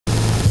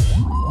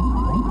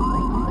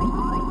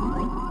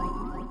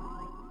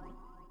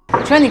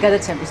ჩვენი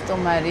გადაცემის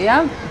სტუმარია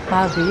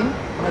ბაბი,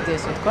 მოდი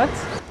ესე ვთქვათ.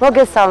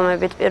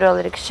 მოგესალმებით პირველ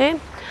რიგში.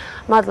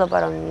 მადლობა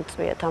რომ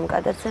მიწვიეთ ამ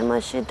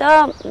გადაცემაში და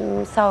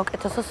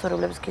საუკეთესო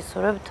სურვილებს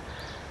გისურვებთ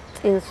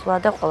წინსვლა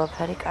და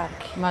ყველაფერი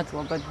კარგი.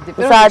 მადლობა დიდი.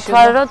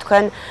 საათვარ რომ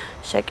თქვენ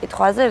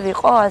შეკითხვაზე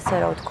ვიყო ასე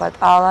რომ ვთქვათ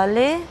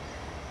ალალი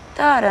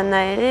და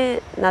არანაირი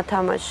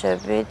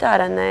ნათამაშები და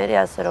არანაირი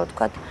ასე რომ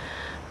ვთქვათ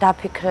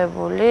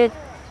დაფიქრებული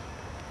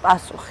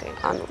პასუხი.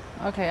 ანუ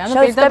ოკეი, ანუ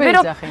პირდაპირ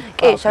იძახი.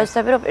 კი,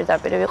 შევსწრები რომ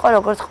პირდაპირ ვიყო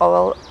როგორც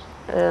ყოველ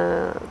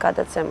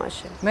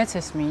გადაცემაში. მეც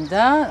ეს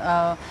მინდა.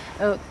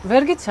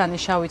 ვერ გიცანი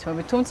შავით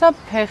მომი, თუმცა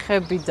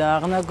ფეხები და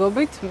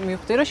აღნაგობით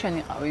მივხვდი რომ შენ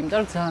იყავი, იმიტომ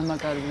რომ ძალიან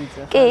მაგარი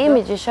ვიძახე. კი,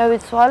 იმიჯი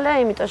შევიცვალე,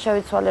 იმიტომ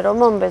შევიცვალე რომ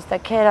მომბეს და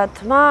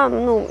ქერათმა,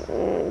 ну,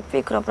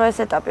 ვფიქრობ რომ ეს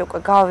ეტაპი უკვე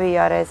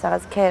გავიარე, ეს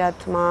რაღაც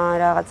ქერათმა,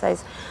 რაღაცა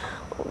ის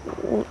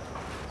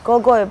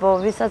გოგოებო,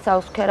 ვისაც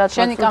აქვს ქერათმა,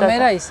 შენი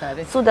კამერა ის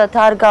არის. სუდათ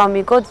არ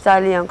გამიგოთ,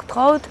 ძალიან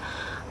გთხოვთ.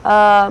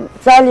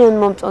 ძალიან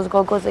მომწონს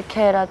გოგოზე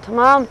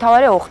ქერათმა,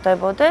 მთავარია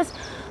უხდებოდეს.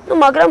 Ну,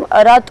 მაგრამ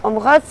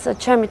რატომღაც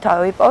ჩემი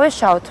თავი ვიპოვე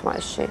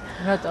შავთმაში.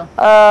 რატო?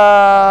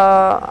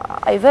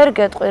 აი ვერ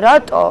გეტყვი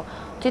რატო?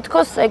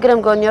 თითქოს ეგრე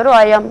მგონია რომ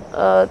აი ამ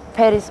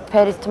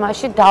ფერის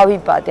თმაში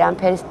დავიბადე, ამ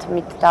ფერის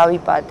თმით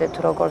დავიბადე თუ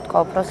როგორ თქვა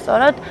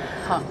უბრალოდ.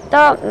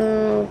 და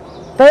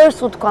ბევრს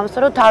უთქვამს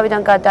რომ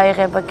თავიდან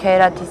გადაიღება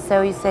ქერათ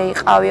ისე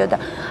იყავიო და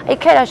აი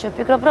ქერაში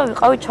ვფიქრობ რომ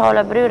ვიყავი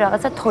ჩაოლებრივი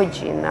რაღაცა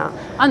თოჯინა.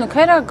 ანუ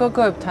ქერა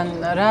გოგოებთან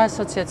რა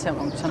ასოციაცია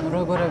მოგვს, ანუ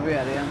როგორები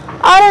არიან?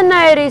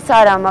 არანაირი ის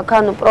არ მაქვს,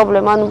 ანუ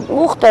პრობლემა, ანუ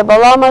უხდება,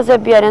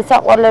 ლამაზები არიან,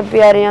 საყვარლები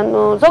არიან,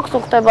 ზოგს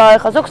უხდება,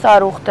 ეხა ზოგს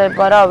არ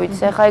უხდება, რა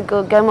ვიცი, ეხა ეგ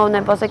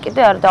გემოვნებაზე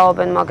კიდე არ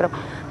დაობენ, მაგრამ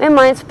მე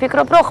მაინც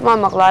ვფიქრობ რომ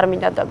ხმამაღლა არ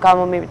მინდა და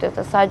გამომივიდეს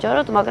და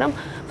საჯაროდ, მაგრამ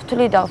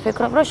ვთვლი და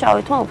ვფიქრობ რომ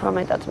შავითმა უფრო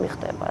მეტად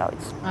მიხდება, რა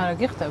ვიცი. არა,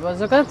 გიხდება,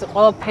 ზოგადად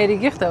ყველაფერი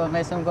გიხდება, მე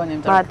ესე მგონი,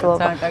 იმიტომ რომ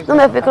ძალიან კარგი. ნუ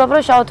მე ვფიქრობ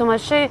რომ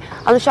შავთმაში,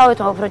 ანუ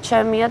შავითმა უფრო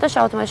ჩემია და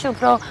შავთმაში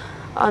უფრო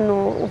ანუ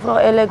უფრო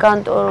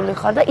ელეგანტური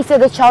ხარ და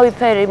ისედაც შავი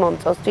ფერი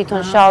მომწონს,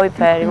 თვითონ შავი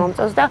ფერი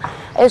მომწონს და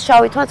ეს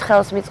შავითმაც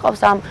ხელს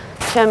მიწყობს ამ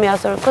ჩემი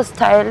ასე რომ ვთქვათ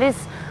სტაილის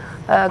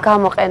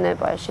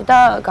გამოყენებაში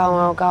და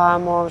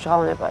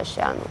გამომჟღავნებაში,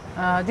 ანუ.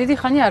 დიდი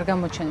ხანი არ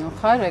გამოჩენილ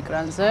ხარ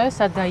ეკრანზე,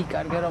 სად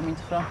დაიკარგე რომ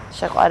ითხრა?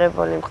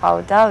 შეყვარებული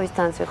მყავდა,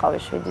 ვისთანაც ვიყავი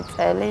 7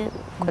 წელი,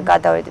 უკვე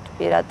გადავედით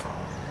პირად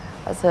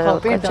ასე რომ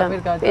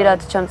ვთქვათ, პირად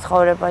ჩემ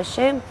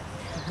ცხოვრებაში.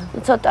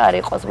 ცოტა არ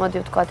იყოს, მოდი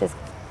ვთქვათ ეს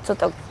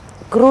ცოტა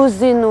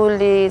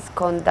გრუზინული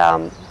ჰქონდა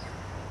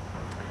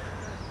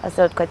ასე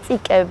ვთქვათ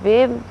წიკები.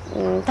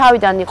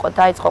 თავიდან იყო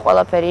დაიწყო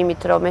ყველაფერი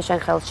იმით რომ მე შენ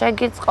ხელს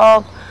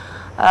შეგიწყობ,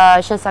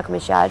 შენ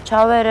საქმეში არ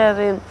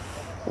ჩავერევი,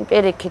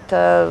 პირიქით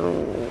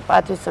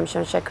პატივისცემ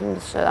შენ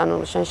შექმნის, ანუ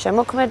შენ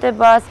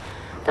შემოქმედებას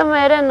და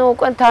მე ნუ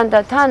უკვე თან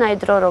და თან აი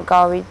დრო რო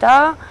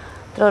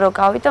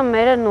გავიდა,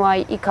 მე ნუ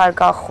აი იქ არ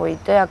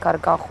გახვიდე, აქ არ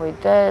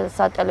გახვიდე,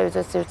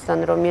 სატელევიზიო სივრციდან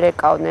რომ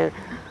მირეკავდნენ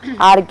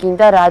არ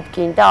გინდა, რად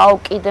გინდა, აუ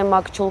კიდე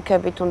მაგ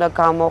ჩულქებით უნდა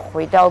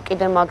გამოხვიდე, აუ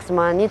კიდე მაგ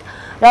ზმანით,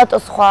 რატო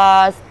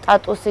სხვა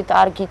სტატუსით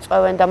არ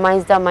გიწევენ და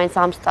მაინც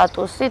ამ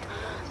სტატუსით.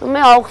 მე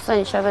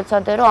აუხსენი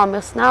შევეცადე რომ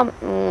ამეხსნა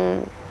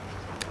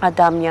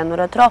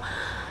ადამიანურად, რომ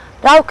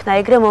რა ვქნა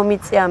ეგრე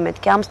მომიწია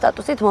მეთქი, ამ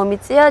სტატუსით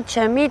მომიწია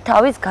ჩემი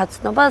თავის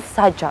გაცნობა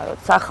საჯაროდ,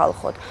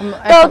 სახალხოდ.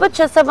 და ალბათ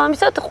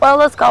შესაბამისად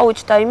ყველას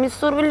გაუჩნდა იმის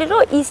სურვილი,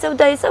 რომ ისევ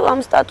და ისევ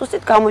ამ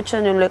სტატუსით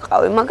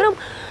გამოჩენილიყავი, მაგრამ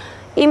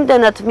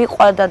იმდენად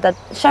მიყვარდა და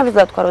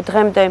შემიძლია თქვა რომ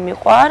დღემდე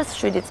მიყვარს,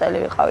 7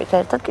 წელი ვიყავით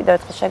ერთად, კიდევ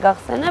ერთხელ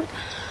შეგახსენებთ,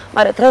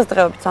 მაგრამ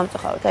დღესდღეობით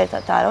სამწუხაროდ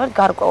ერთად არ ვართ,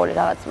 გარკვეული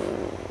რაღაც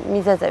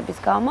მიზეზების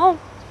გამო.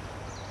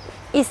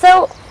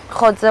 ისევ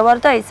ხოძზე ვარ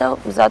და ისევ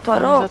მზად ვარ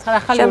რომ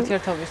ახალი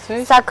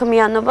ურთიერთობისთვის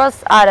საქმიანობას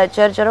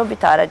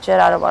ჯერჯერობით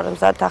არ ვარ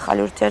მზად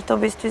ახალი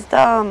ურთიერთობისთვის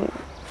და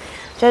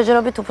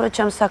ჯერჯერობით უფრო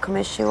ჩემს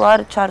საქმეში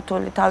ვარ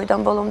ჩართული თავიდან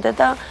ბოლომდე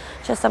და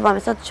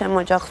შესაბამისად ჩემ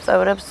ოჯახს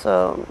წევრებს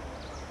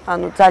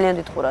ანუ ძალიან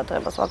დიდ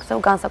ყურადღებას ვაქცევ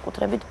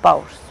განსაკუთრებით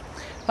ბავშვს.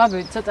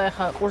 ბაბი, ცოტა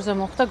ახლა ყურზე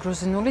მოხვდა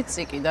გრუზინული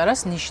წიკი და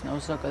რას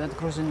ნიშნავს ზოგადად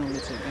გრუზინული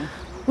წიკი?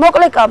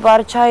 მოკლე კაბა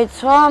არ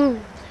ჩაიცვა.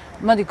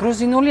 მოდი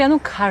გრუზინული ანუ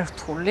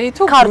ქართული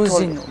თუ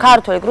გრუზინული?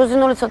 ქართული,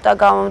 გრუზინული ცოტა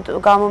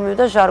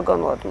გამომივიდა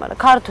ჟარგონულად, მაგრამ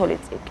ქართული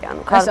წიკი,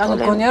 ანუ ქართული. ანუ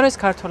გონია რომ ეს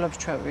ქართველებს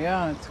ჩვევია?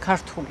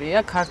 ქართულია,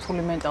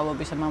 ქართული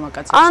მენტალობის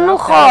მამაკაცებს. ანუ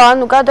ხო,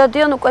 ანუ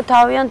გადადიან უკვე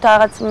თავიანთ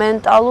რაღაც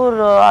მენტალურ,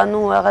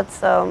 ანუ რაღაც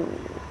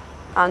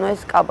ანუ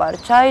ეს კაბა არ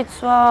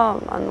ჩაიცვა,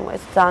 ანუ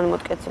ეს ძალიან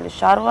მოტკეცილი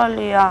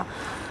შარვალია.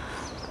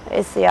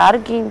 ესე არ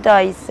გინდა,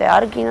 ისე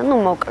არ გინდა, ну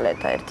მოკლედ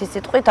ერთი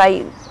სიტყვით, აი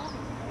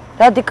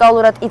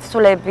რადიკალურად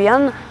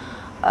იცვლებიან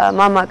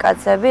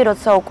მამაკაცები,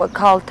 როცა უკვე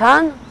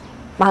ქალთან,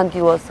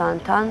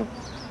 მანდილოსანთან,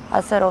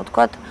 ასე რომ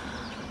ვთქვათ,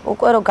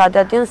 უკვე რომ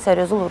გადადიან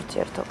სერიოზულ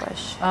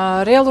ურთიერთობაში.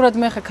 რეალურად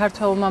მე ხე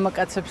ქართველ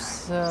მამაკაცებს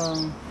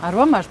არ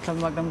ვამართლებ,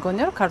 მაგრამ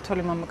მგონია რომ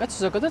ქართველი მამაკაცი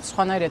ზოგადად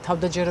სხვანაირია,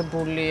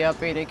 თავდაჯერებულია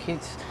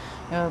პირიქით,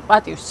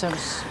 პატივს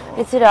ცემს.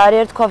 იცი რა, არის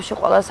ერთ ქვაბში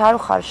ყველას არ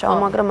ვხარშავ,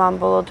 მაგრამ ამ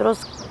ბოლო დროს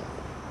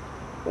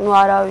ну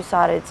არავის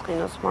არ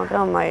ეწყინოს,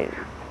 მაგრამ აი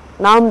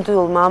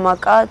ნამდვილ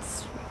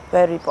მამაკაცს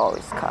ვერ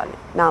იპოვის ქალი,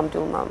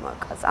 ნამდვილ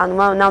მამაკაცს. ანუ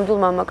ნამდვილ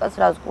მამაკაცს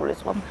რას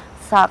გულისხმობ?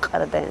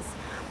 საყრდენს.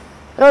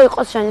 რომ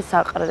იყოს შენი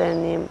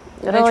საყრდენი.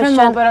 რომ ჩვენ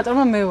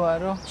ოპერატორმა მე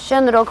ვარო.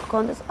 შენ რო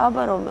გქონდეს,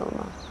 აბა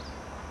რომელმა.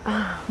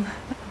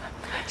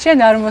 შენ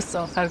არ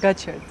მოსწონ ხარ,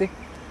 გაჩერდი.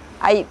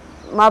 აი,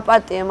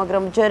 მაპატია,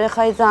 მაგრამ ჯერ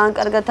ახლა ძალიან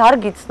კარგად არ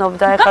გიცნობ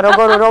და ახლა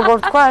როგორ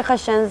თქვა, ახლა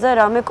შენზე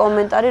რამე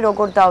კომენტარი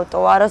როგორ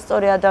დავტოვა,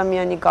 არასწორი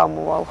ადამიანი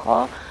გამოვალ, ხო?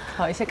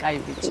 ხო, ისე კაი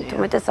ბიჭია.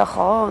 თუმეტესა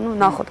ხო, ნუ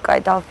ნახოთ, კაი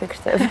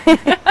დავფიქრდები.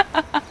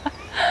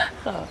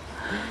 ხო.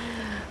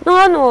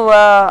 ნუ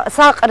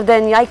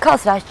საყრდენი, აი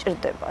ქალს რა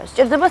სჭირდება?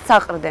 სჭირდება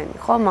საყრდენი,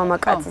 ხო,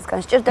 მამაკაცისგან.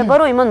 სჭირდება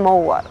რომ იმან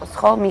მოუაროს,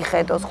 ხო,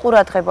 მიხედოს,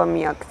 ყურადღება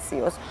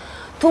მიაქციოს.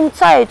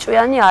 თუმცა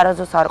ეჭვიანი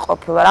არასდროს არ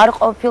ყოფილვარ. არ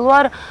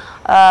ყოფილვარ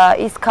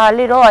ის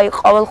ქალი, რომ აი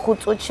ყოველ 5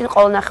 წუთში,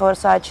 ყოველ ნახევარ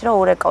საათში რომ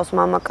ურეკავს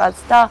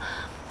მამაკაცს და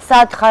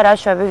სად ხარ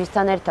აშვები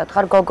ვისთან ერთად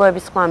ხარ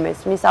გოგოების ხმა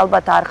მესმის,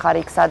 ალბათ არ ხარ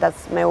იქ სადაც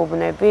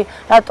მეუბნები,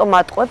 რატომ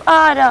ატყვებ?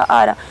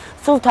 არა.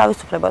 სულ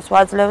თავისუფლებას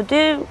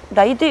ვაძლევდი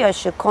და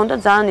იდეაში გქონდა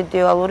ძალიან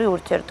იდეალური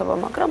ურთიერთობა,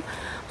 მაგრამ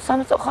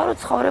სამწუხაროდ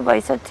ცხოვრება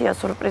ისეთია,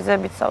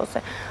 სურპრიზებით სავსე.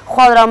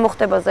 ხვალ რა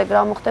მოხდება, ზეგ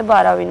რა მოხდება,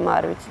 არავინმა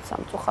არ ვიცით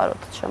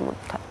სამწუხაროდ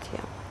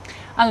შემოთათია.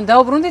 ანუ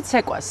დაუბრუნდით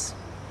ცეკვას.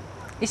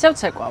 ისევ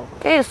ცეკვავ.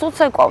 კი, სულ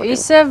ცეკვავ.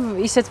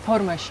 ისეთ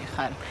ფორმაში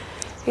ხარ.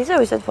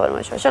 ისეთ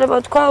ფორმაში. შეიძლება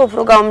ვთქვა,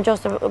 უფრო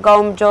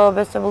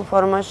გაუმჯობესებულ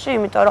ფორმაში,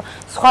 იმიტომ რომ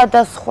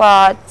სხვადასხვა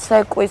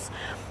ცეკვის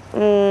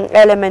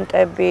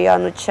ელემენტები,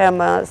 ანუ ჩემ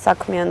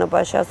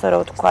საქმიანობაში, ასე რომ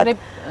ვთქვა.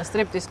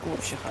 სტრიპტის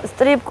კლუბში ხარ.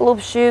 სტრიპ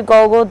კლუბში,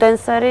 გოგო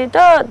დენსერი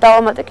და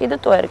დავამატე კიდე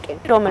ტვერკი,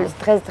 რომელიც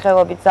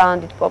დღესდღეობით ძალიან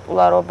დიდ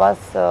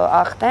პოპულარობას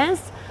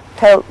ახდენს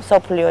მთელ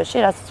მსოფლიოში,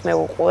 რასაც მე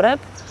ვუყურებ.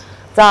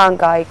 ძალიან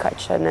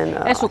გაიქაჩენენ.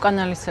 ეს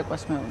უკანალის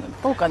ცეკვას მეუბნები,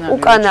 ხო?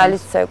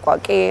 უკანალის ცეკვა,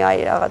 კი, აი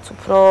რაღაც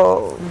უფრო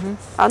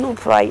ანუ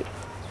უფრო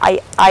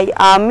აი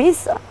ამის,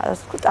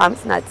 ასე ვთქვით,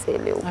 ამის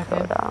ნაწილი უფრო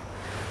რა.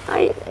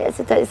 აი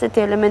ესეთი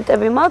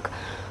ელემენტები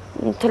მაქვს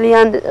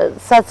მთლიან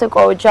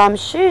საცეკვაო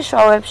ჯამში,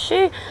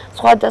 შოვებში,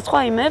 სხვადასხვა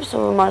იმებს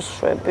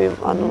ვმაშვები,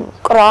 ანუ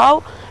კრავ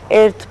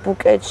ერთ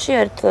ბუკეტში,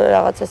 ერთ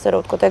რაღაც ესე რომ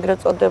ვთქვათ, ეგრეთ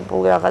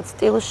წოდებულ რაღაც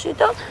სტილში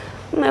და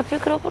მე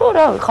ვფიქრობ, რომ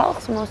რავი,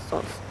 ხალხს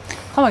მოსწონს.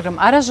 ხო, მაგრამ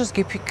არასდროს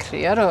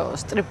გიფიქრია, რომ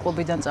სტრიპ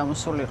კლუბიდან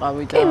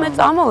წამოსულიყავი და კი, მე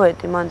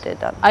წამოვედი მან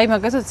დედან. აი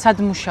მაგალითად სად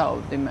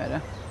მუშაობდი მე?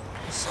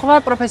 სხვა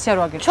პროფესია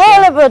რო აგირჩია.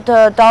 ჩაოლებოდ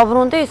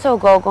დავბრუნდი ისევ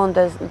გოგო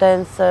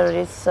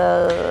დენსერის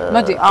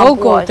მოდი,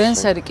 გოგო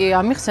დენსერი კი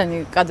ამიხსენი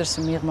კადრს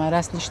მიღმა,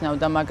 რას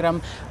ნიშნავდა, მაგრამ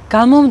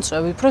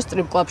გამომწვევი უფრო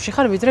სტრიპ კლუბში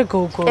ხარ, ვიდრე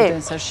გოგო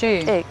დენსერში?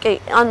 კი,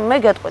 ანუ მე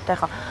გეტყვით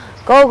ახლა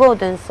გოგო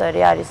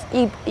დენსერი არის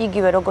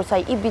იგივე როგორც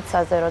აი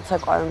იბიცაზე რო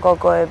ცეკვავენ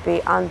გოგოები,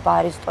 ან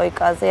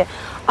ბარისტოიკაზე,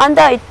 ან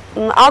და აი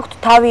აქვთ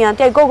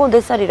თავიანთი, აი გოგო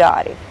დენსერი რა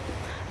არის?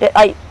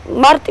 აი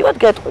მარტივად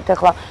გეტყვით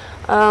ახლა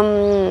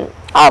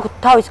აქვთ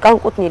თავის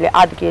განკუთვნილი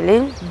ადგილი.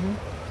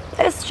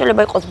 ეს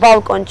შეიძლება იყოს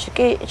ბალკონში,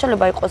 კი,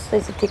 შეიძლება იყოს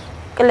ესეთი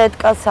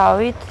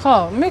კლეტკასავით. ხო,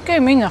 მე კი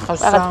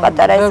მინახავს რაღაც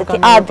პატარა ესეთი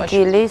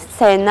ადგილი,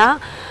 სცენა,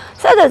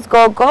 სადაც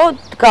გოგო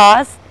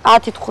დგას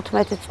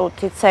 10-15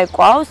 წუთი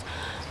ცეკვავს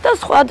და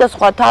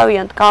სხვადასხვა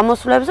თავიანთ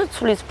გამოსვლებზე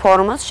ცვლის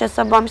ფორმას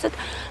შესაბამისად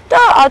და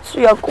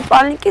აცვია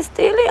კუპალნიკის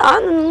სტილი,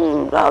 ან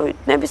რავი,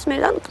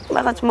 ნებისმიერ ან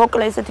რაღაც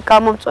მოკლე ესეთი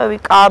გამომწვევი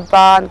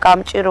კაბა, ან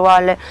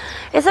გამჭირვალე.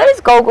 ეს არის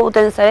გოგო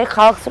დენსერი,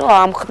 ხალხს რო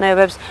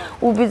ამხნევებს,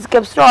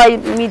 უბიძგებს, რომ აი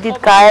მიდით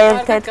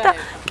გაერთეთ და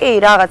კი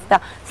რაღაც და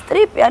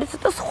სტრიპი არის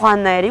ცოტა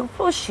სხვანაირი,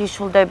 უფრო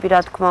შიშულდები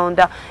რა თქმა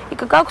უნდა.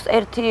 იქ გაქვს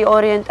ერთი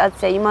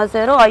ორიენტაცია იმაზე,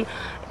 რომ აი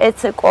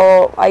ეცეკო,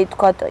 აი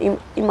თქვათ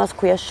იმას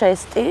ქვია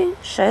შესტი,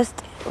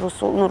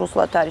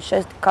 რუსულად არის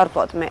შესტი,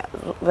 ქართულად მე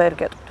ვერ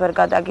გეტყვით, ვერ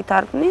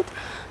გადაგითარგმნით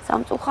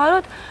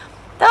სამწუხაროდ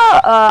და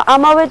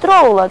ამავე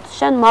დროულად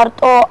შენ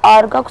მარტო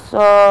არ გაქვს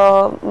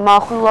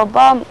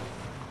მახვილობა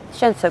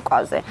შენ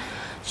ცეკვაზე.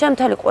 შენ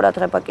მთელი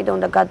ყურადღება კიდე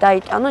უნდა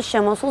გადაიტანოს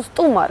შემოსულ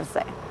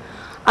სტუმარზე.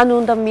 ანუ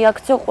უნდა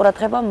მიაქციო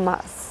ყურადღება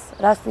მას.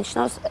 რას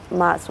ნიშნავს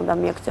მას უნდა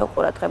მიაქციო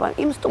ყურადღება?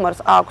 იმ სტუმარს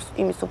აქვს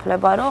იმის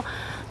უფლება, რომ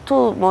თუ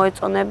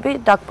მოეწონები,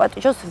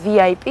 დაგპატიჟოს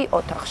VIP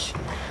ოთახში.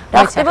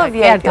 რა ხდება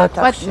VIP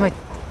ოთახში?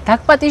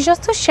 დაგპატიჟოს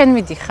თუ შენ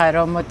მიდიხარ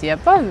რომ მოდი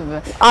აბა?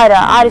 არა,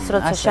 არის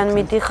როცა შენ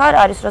მიდიხარ,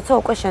 არის როცა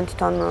უკვე შენ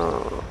თვითონ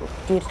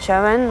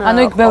გირჩევენ. ანუ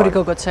იქ ბევრი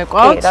გოგო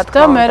ცეკვავთ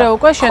და მე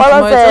უკვე შენ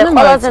მოეწონე.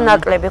 ყველაზე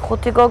ნაკლები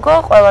 5 გოგო,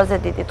 ყველაზე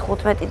დიდი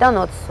 15-დან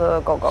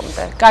 20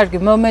 გოგომდე. კარგი,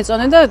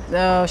 მომეწონე და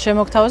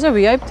შემოგთავაზე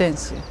VIP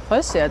დენსი. ხო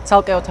ესეა?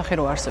 ცალკე ოთახი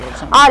რო არსებობს.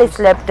 არის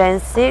ლეპ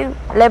დენსი,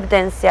 ლეპ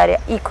დენსი არის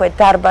იქვე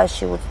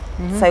დარბაზში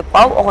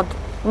ცეკვავ, ოღონდ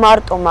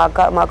მარტო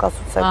მაგას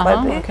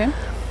უცეკვები.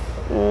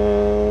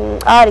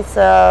 არის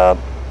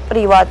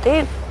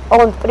პრივატი,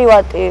 ოღონდ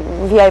პრივატი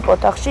VIP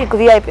ოთახში, იქ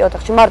VIP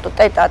ოთახში მარტო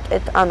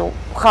ტეტ-ატეტ, ანუ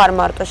ხარ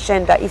მარტო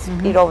შენ და ის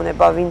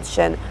პიროვნება, ვინც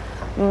შენ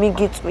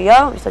მიგიწვია,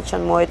 ვისაც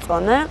შენ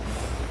მოეწონე.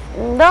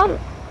 და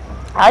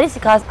არის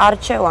იქ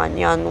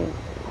არჩევანი, ანუ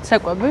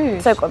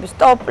ცეკვები,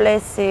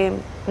 სტოპლესი,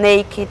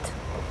 naked.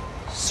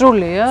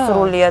 სრულია?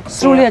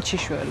 სრულიად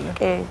შიშველი.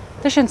 კი.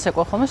 და შენ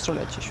ცეკვავ ხოლმე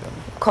სრულიად შიშველი?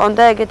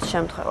 მქონდა ეგეთი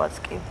შემთხვევაც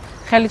კი.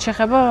 ხელით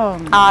შეხება?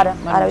 არა,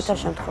 არავითარ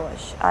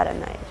შემთხვევაში,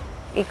 არანაირი.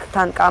 იქ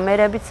თან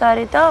კამერებიც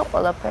არის და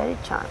ყველაფერი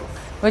ჩანს.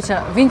 მოიცა,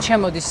 ვინ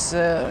შემოდის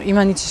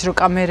იმან იცის რომ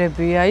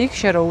კამერებია იქ,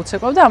 შენ რო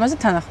უცეკვავ და ამაზე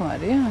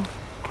თანახმარია?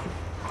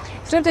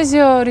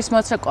 სტრიპტიზიორის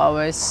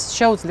მოცეკვავეს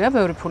შეუძლია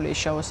ბევრი ფული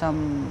იშოვოს ამ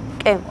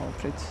კი.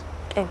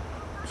 კი.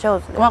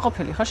 შეუძლია.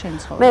 კმაყოფილი ხარ შენი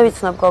ცხოვრება? მე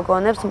ვიცნობ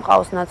გოგონებს,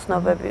 მყავს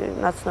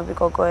ნაცნობი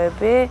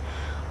გოგოები,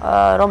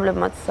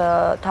 რომლებმაც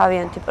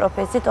თავიანთი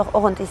პროფესიით,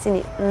 ოღონდ ისინი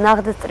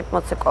ნაღდა სტრიპ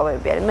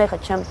მოცეკვავები არიან. მე ხა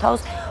ჩემ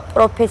თავს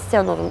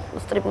პროფესიონალ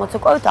სტრიპ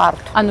მოცეკვავით არ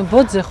ვთვლი. ანუ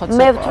ბოძზე ხო ცეკვავ?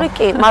 მე ვთვლი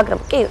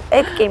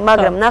კი,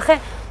 მაგრამ ნახე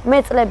მე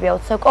წლებია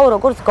ვცეკვავ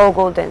როგორც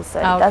go-go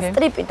dancer და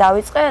სტრიპი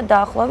დავიწყე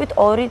დაახლოებით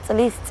 2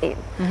 წლის წინ.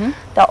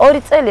 და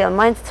 2 წელია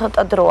მაინც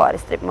ცოტა დრო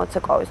არის სტრიპ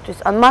მოცეკვავისთვის.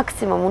 ან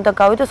მაქსიმუმ უნდა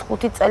გავიდეს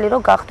 5 წელი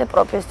რომ გახდე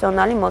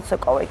პროფესიონალი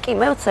მოცეკვავი. კი,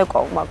 მე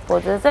ვცეკვავ მაგ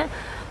ბოძეზე,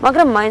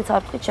 მაგრამ მაინც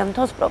არ ვთვლი ჩემ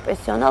თავს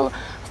პროფესიონალ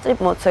სტრიპ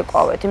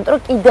მოცეკვავეთ, იმიტომ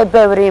რომ კიდე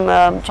ბევრი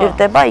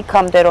მჭირდება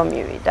იქამდე რომ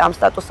მივიდე, ამ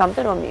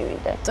სტატუსამდე რომ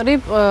მივიდე.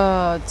 სტრიპ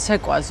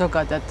ცეკვა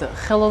ზოგადად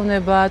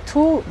ხელოვნება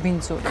თუ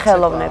ბინძური ცეკვა?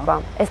 ხელოვნება,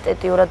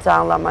 ესთეტიურად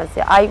ძალიან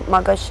ლამაზია.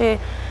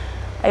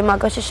 აი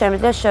მაგაში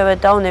შემიძლია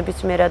შევედაო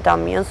ნებისმიერ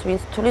ადამიანს,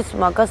 ვინც თulis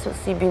მაგას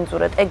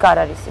სიბინძურად, ეგ არ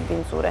არის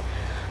სიბინძურე.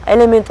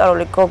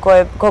 ელემენტარული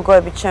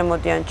გოგოები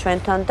ჩემოდიან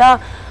ჩვენთან და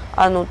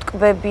ანუ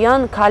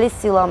ტკბებიან ქალის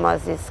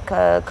სილამაზის,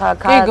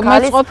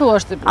 ქალის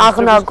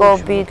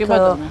აღნაგობით,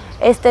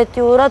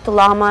 ესთეტიურად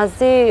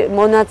ლამაზი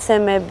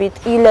მონაცემებით,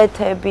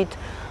 ილეთებით,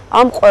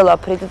 ამ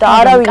ყველაფრით და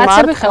არავინ მარტო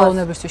კაცები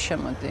ხელოვნებისთვის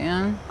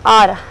შემოდიან?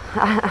 არა.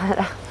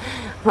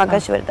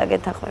 მაგაში ვერ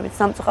დაგეთანხმებით.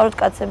 სამწუხაროდ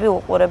კაცები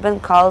უყურებენ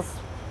ქალს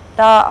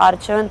და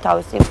არჩევენ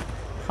თავისი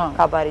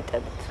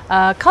გაბარიტებით.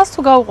 ქალს თუ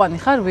გაუყვანი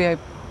ხარ VIP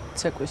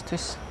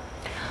ცეკვისთვის?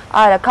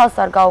 არა, ქალს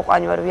არ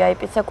გაუყვანი ვარ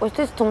VIP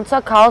ცეკვისთვის, თუმცა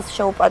ქალს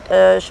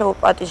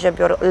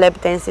შეუპატიჟები lap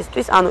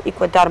dance-ისთვის, ანუ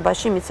იქვე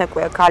დარბაზში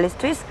მიცეკვია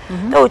ქალისთვის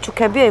და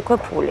უჩუქებია იქვე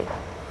ფული.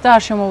 და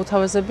არ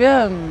შემოუთავაზებია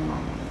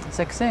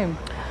სექსი?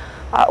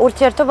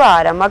 ურთიერთობა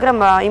არა, მაგრამ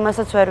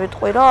იმასაც ვერ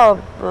ვიტყვი, რომ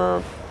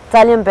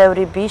ძალიან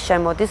ბევრი ბი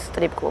შემოდის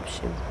სტრიპ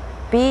კლუბში.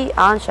 ბი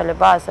ან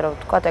შეიძლება ასე რომ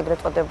ვთქვათ, ეგრეთ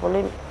წოდებული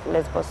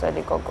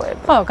ლესბოსელი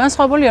გოგოები. ხო,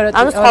 განსხვავებული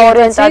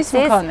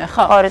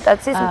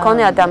ორიენტაციის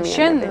მქონე ადამიანები.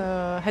 შენ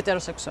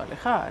ჰეტეროსექსუალი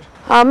ხარ?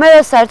 მე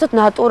საერთოდ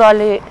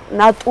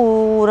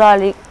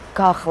ნატურალი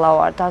გახლა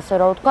ვარ, ასე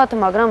რომ ვთქვათ,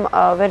 მაგრამ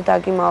ვერ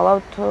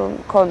დაგიმალავთ,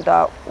 მქონდა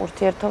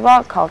ურთიერთობა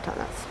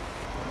ქალთანაც.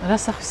 რა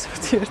სახის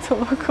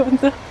ურთიერთობა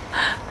მქონდა?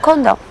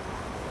 მქონდა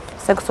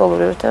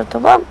სექსუალური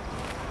ურთიერთობა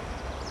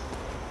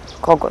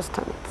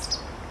გოგოსთანაც.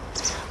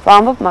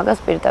 ვამბობ მაგას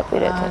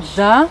პირდაპირ ეთერში.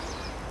 და?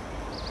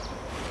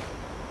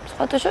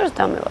 სხვათა შორის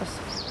დამევას.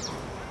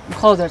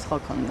 მხოლოდ ერთხელ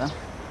მქონდა?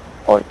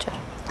 2 ჯერ.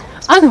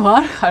 ანუ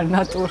არ ხარ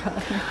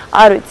ნატურალი.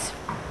 არ ვიცი.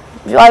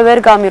 აი ვერ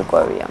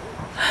გამირკვევია.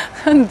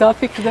 ანუ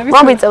დაფიქრდები.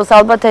 მომიწევს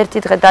ალბათ ერთი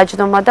დღე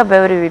დაჯდომა და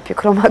ბევრი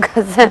ვიფიქრო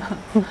მაგაზე.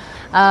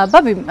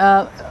 ბაბი,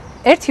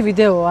 ერთი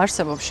ვიდეო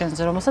არსებობს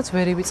შენზე, რომელსაც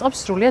ვერ ივიწყებ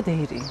სრულიად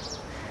ერი.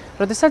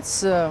 როდესაც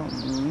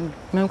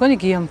მე მგონი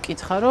გიამ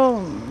მკითხა,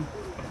 რომ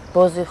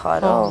ბოზი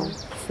ხარო?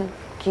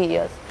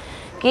 გიას.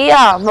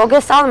 გია,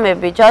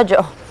 მოგესალმები,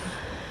 ჯაჯო.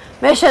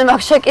 მე შენ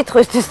მაგ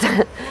შეკითხვისთვის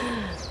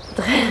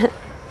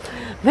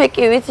მე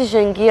კი ვიცი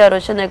შენ გია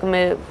რომ შენ ეგ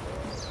მე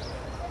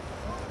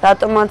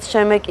რატომაც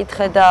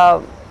შემეკითხე და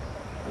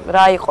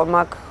რა იყო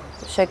მაგ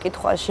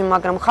შეკითხვაში,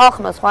 მაგრამ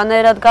ხალხმა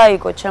სხვანაირად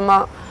გაიგო, ჩემო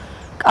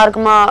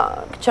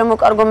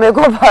კარგო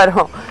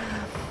მეგობარო.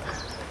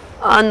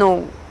 ანუ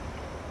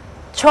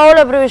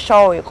ჩაოლებრივი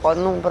შოუ იყო,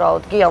 ნუ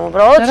უბრალოდ გიამ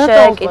უბრალოდ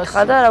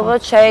შეეკითხა და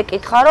უბრალოდ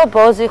შეეკითხა რომ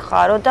ბოზი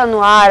ხარო და ნუ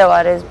არ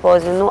ვარ ეს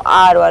ბოზი, ნუ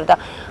არ ვარ და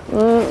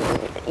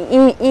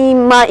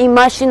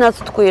იმაშინაც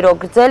თქვი რომ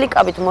გრძელი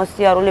კაბით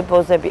მოსიარული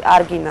ბოზები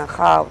არ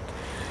გინახავთ.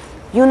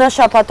 იუნა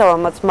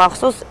შაფათოვამაც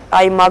მახსოვს,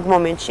 აი მაგ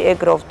მომენტში ეგ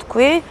რო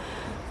ვთქვი,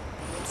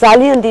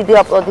 ძალიან დიდი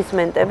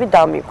აპლოდისმენტები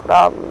დამიკვრა,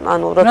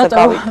 ანუ როცა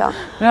გავიდა.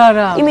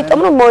 რა. იმიტომ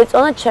რომ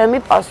მოეწონა ჩემი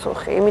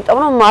პასუხი, იმიტომ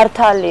რომ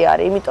მართალი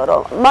არის, იმიტომ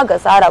რომ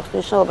მაგას არ აქვს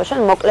მნიშვნელობა, შენ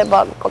მოკლება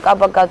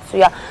კაბა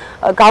გაცვია,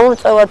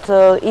 გამომწვევად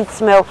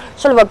იცმევ,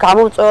 შეიძლება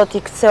გამომწვევად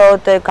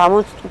იქცეოდე,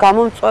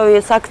 გამომწვევი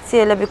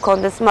საქციელები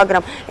გქონდეს,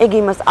 მაგრამ ეგ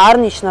იმას არ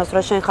ნიშნავს,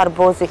 რომ შენ ხარ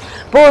ბოზი.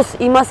 ბოს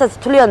იმასაც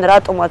თვლიან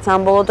რატომაც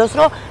ამ ბოლო დროს,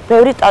 რომ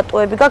ბევრი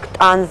ტატუები გაქვს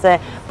ტანზე.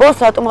 ბოს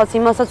რატომაც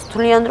იმასაც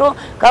თვლიან, რომ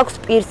გაქვს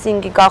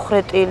პირსინგი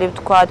გახრეტილი,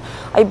 ვთქვათ.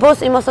 აი ბოს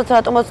იმასაც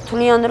რატომაც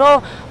თვლიან, რომ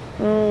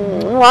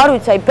ну არ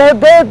ვიცი, აი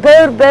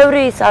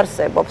ბევრი ის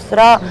არსებობს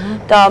რა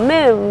და მე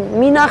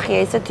მინახია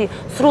ესეთი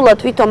სრულად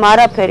თვითონ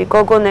არაფერი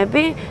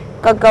გოგონები,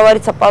 как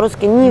говорится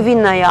по-русски,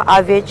 невинная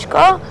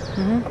овечка.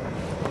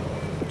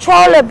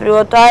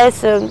 ჩაოლებრივად აი ეს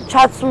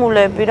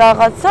ჩაცმულები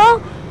რაღაცა,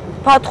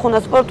 ფათხუნა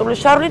სპორტული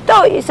შარვლით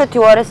და ისეთი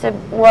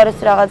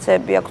უარესი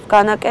რაღაცები აქვს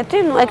განაკეთი,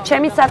 ну ეგ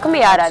ჩემი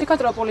საქმე არ არის.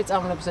 ფსიქოტროპული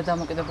წამლებზე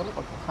დამოკიდებული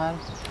ყოფილ ხარ?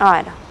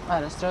 არა.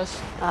 არასდროს?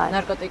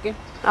 ნარკოტიკი?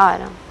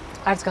 არა.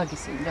 არც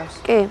გაგისინჯავს?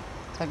 კი.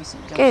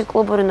 გაგისინჯავს? კი,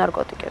 კლუბური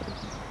ნარკოტიკები.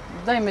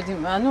 და იმედი,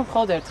 ანუ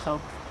მხოლოდ ერთხელ.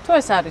 თუ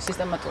ეს არის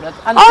სისტემატურად?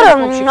 არა,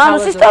 ანუ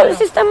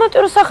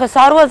სისტემატიური სახეს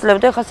არ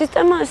ვაძლევთ, ეხლა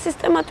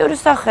სისტემატიური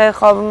სახე,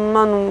 ეხლა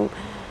ანუ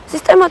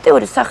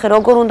სისტემატიური სახე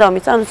როგორ უნდა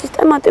მის, ანუ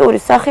სისტემატიური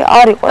სახე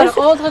არ იყო ეს.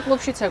 ყოველდღე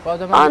კლუბში ცეკვავ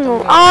და ანუ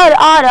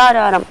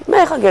არა. მე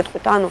ეხლა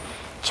გეტყვით, ანუ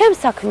ჩემ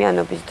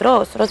საქმიანობის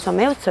დროს, როცა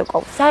მე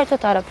ვცეკვავ,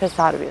 საერთოდ არაფერს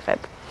არ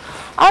ვიღებ.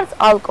 არც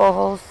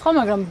ალკოჰოლს. ხო,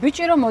 მაგრამ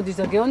ბიჭი რომ მოდის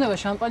და გეუბნება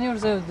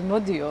შამპანიურზე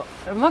მოდიო,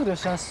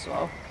 მაგდროს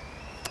ასვავ.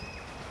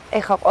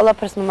 ეხა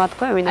ყველაფერს ნუ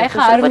მათქვევინა.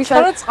 ეხა არ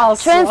მიხარო წყალს.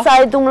 ჩვენ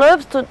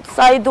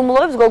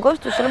საიდუმლოებს გოგოებს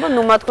თუ შეიძლება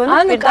ნუ მათქვევინოთ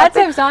ანუ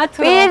კაცებს ათო.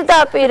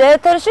 პირდაპირ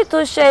ეთერში თუ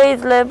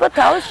შეიძლება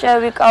თავს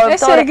შევიკავებ.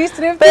 ეს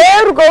რეგისტრირებთ.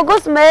 ბევრ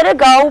გოგოს მერე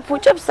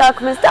გაუფუჭებს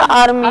საქმეს და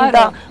არ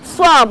მინდა.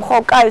 სვამ ხო,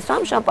 კაი,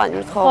 სვამ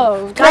შამპანიურს ხო.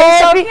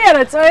 კაი,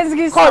 არა, წვენს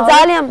გისვა. ხო,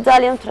 ძალიან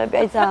მთრები,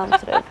 აი ძალიან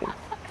მთრები.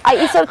 აი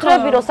ისევ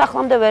მთრები რომ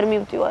სახლამდე ვერ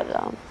მივდივარ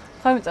რა.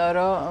 ხო, იმიტომ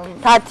რომ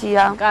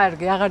თათია.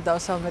 კარგი, აღარ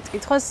დავსალმეთ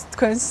კითხვას,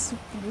 თქვენს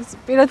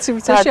პირად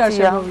სივრცეში არ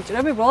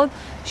შემოვიჭრები, უბრალოდ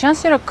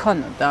შანსი რა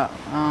გქონოდა.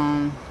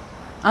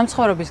 ამ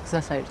ცხოვრების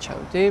გზას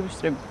აირჩევდი,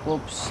 სტრიპ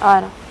კლუბს.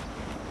 არა.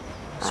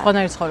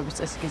 სხვანაირი ცხოვრების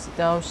წესი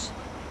გიზიდავს.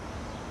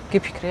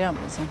 გიფიქრე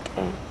ამაზე?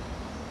 კი.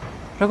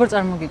 როგორ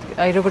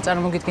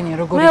წარმოგიდგენია,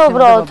 როგორ მე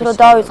უბრალოდ რომ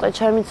დავიწყე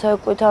ჩემი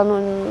ცეკვით, ანუ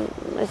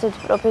ესეთი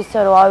პროფესია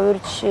რომ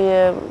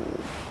ავირჩიე,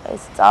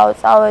 ეს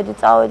წავედი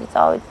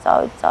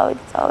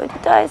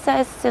და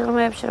ეს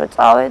სიღრმეებში რომ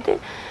წავედი.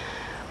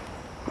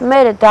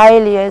 მერე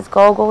დაელია ეს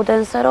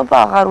გოგოდენსერობა,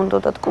 აღარ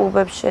უნდათ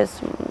კლუბებში ეს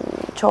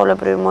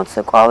ჩაოლებრივი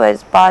მოცეკვავე,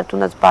 ეს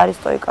თუნდაც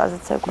ბარისტოიკაზე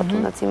ცეკვა,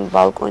 თუნდაც იმ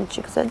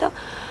ბალკონჩიკზე და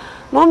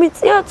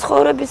მომიწია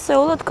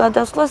ცხოვრებისეულად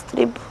გადასვლა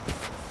სტრიპ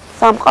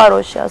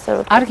სამყაროში, ასე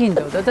რომ არ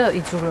გინდოდა და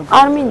იძულებოდა.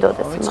 არ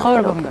მინდოდა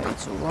ცხოვრებამ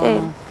გაიწულა. კი,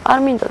 არ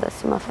მინდოდა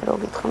სიმართლე რო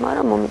გითხრა,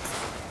 მაგრამ მომიწია.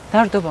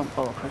 დარდობამ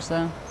ყველაფერზე.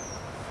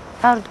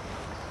 დარდო.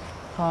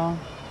 ხო.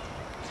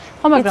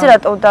 ხო, მაგრამ იცი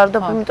რატომ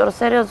დარდობ, იმიტომ რომ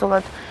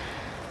სერიოზულად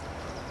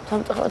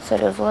სამწუხაროდ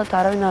სერიოზულად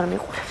არავინ არ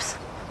მიყურებს.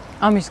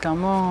 ამის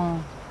გამო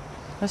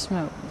ეს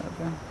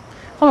მეუბნები.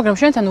 ხო, მაგრამ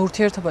შენთან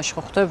ურთიერთობაში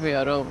ხო ხვდებია,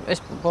 რომ ეს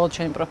ბოლოდ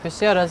შენი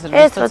პროფესია რაზე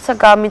ეს როცა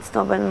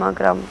გამიცნობენ,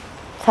 მაგრამ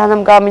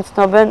სანამ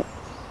გამიცნობენ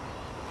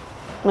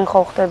მე ხო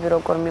ხვდები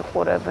როგორ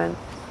მიყურებენ.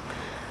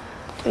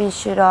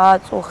 ტვინში რა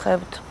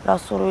აწუხებთ, რა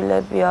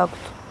სურვილები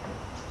აქვთ.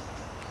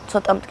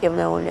 ცოტა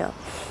მტკივნეულია.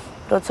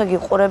 როცა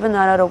გიყურებენ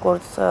არა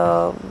როგორც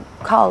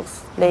ქალს,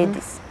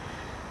 ლეიდის.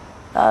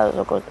 და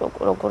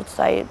როგორც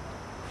აი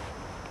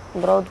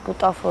უბრალოდ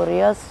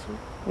ბუტაფორიას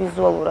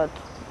ვიზუალურად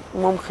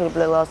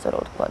მომხიბლელ ასე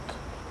რომ ვთქვათ,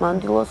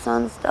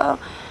 მანდილოსანს და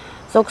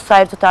ზოგს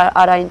საერთოდ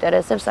არ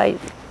აინტერესებს, აი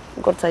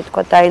როგორც აი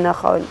თქვა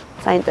დაინახავენ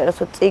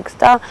საინტერესო წიგს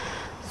და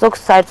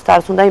ზოგს საერთოდ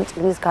არ უნდა იმ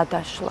წიგნის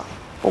გადაშლა.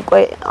 უკვე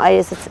აი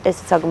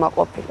ესეც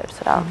აგმაყოფილებს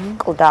რა,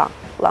 კლდა,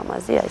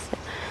 ლამაზი აი ესე.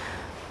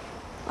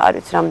 არ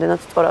ვიცი რამდენად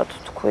სწორად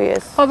თქვი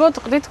ეს. ხო, ბოთ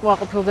ყდით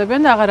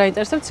ყვაყოფილდებიან და აღარ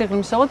აინტერესებს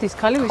სიღრმისეულად ის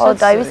ქალი, ვისაც ხო,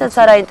 და ვისაც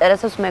არ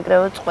აინტერესებს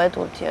მეგრევე წყვეთ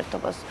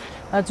ურთიერთობას.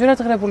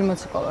 ძვირადღირებული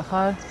მოცეკვავე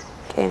ხარ?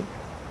 კი.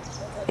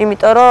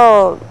 იმიტომ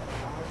რომ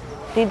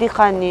დიდი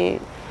ხანი,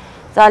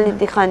 ძალიან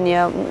დიდი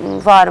ხანია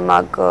ვარ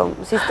მაგ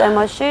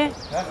სისტემაში.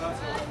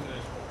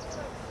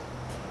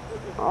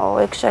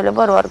 ეგ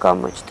შეიძლება რომ არ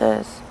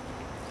გამოჩნდეს.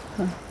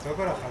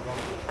 როგორ ახალ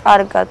გამოჩნდეს?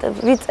 კარგად,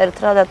 ვიწერთ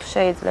რა და თუ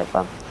შეიძლება.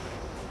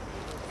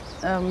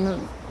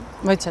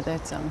 მოიცადე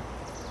ეცამ.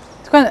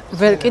 თქვენ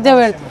კიდევ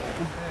ვერ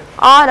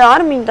არა,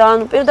 არ მინდა,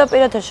 ანუ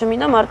პირდაპირ ეთერში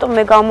მინდა მარტო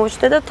მე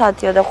გამოვჩდე და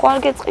თათია და ხო არ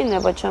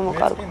გეწყინება ჩემო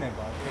კარგო.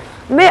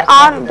 მე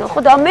არ მინდა, ხო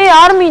და მე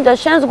არ მინდა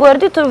შენს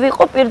გვერდით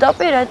ვიყო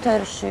პირდაპირ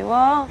ეთერში,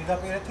 ვა.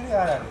 პირდაპირ ეთერი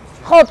არ არის.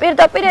 ხო,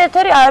 პირდაპირ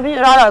ეთერი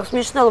არ აქვს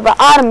მნიშვნელობა.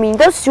 არ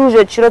მინდა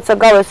სიუჟეტში, როცა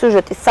გავე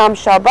სიუჟეტის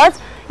სამშაბათს,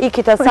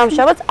 იქითაც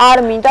სამშაბათს არ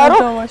მინდა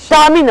რომ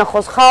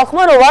დამინახოს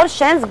ხალხმა რომ ვარ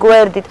შენს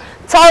გვერდით.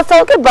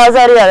 ცალ-ცალკე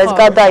ბაზარი არის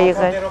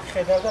გადაიღე.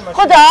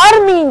 ხო და არ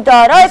მინდა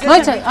რა,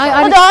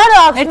 ხო და არ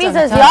აქვს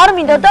მიზეზი, არ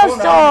მინდა და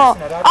всё.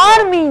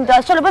 არ მინდა,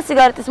 შეიძლება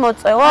სიგარეტის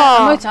მოწევა?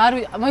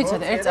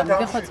 მოიცადე, ერთ წამი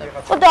გეხვეწებ.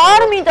 ხო და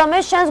არ მინდა მე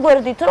შენს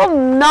გვერდით რომ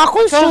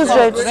ნახონ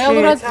სიუჟეტში.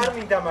 არ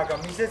მინდა, მაგრამ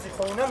მიზეზი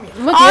ხო უნდა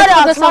მიყო. არ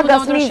აქვს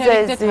მაგას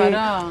მიზეზი.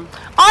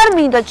 არ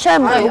მინდა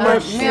ჩემ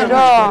გულში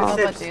რა.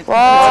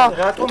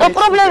 და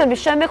პრობლემები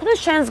შემეხვდა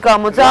შენს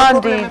გამო ძალიან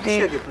დიდი.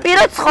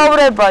 პირად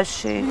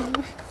ცხოვრებაში.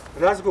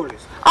 რას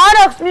გულის? არ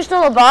აქვს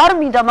მნიშვნელობა, არ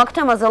მინდა მაგ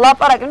თემაზე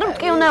ლაპარაკი, და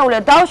მტკივნეულია,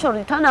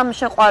 დავშორდი თან ამ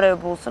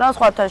შეყვარებულს რა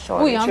სხვათა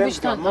შორის. უი, ამის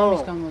გამო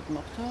მოხდა?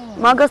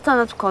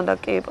 მაგასთანაც მქონდა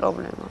კი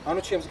პრობლემა. ანუ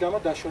ჩემს გამო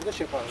დაშორდა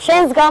შეყვარება.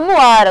 შენს გამო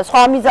არა,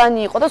 სხვა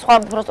მიზანი იყო და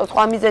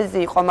სხვა მიზეზი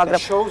იყო,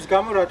 მაგრამ შოუს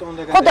გამო რატომ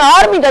უნდა ხო და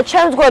არ მინდა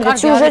ჩემს გვერდით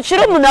სიუჟეტში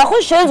რომ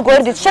ნახონ შენს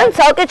გვერდით, შენ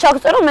ცალკე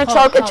ჩაგწერო, მე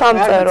ცალკე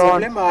ჩამწერო.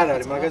 პრობლემა არ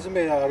არის, მაგაზე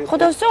მე არ არის. ხო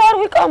და всё არ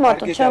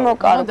ვიკამათო, ჩემო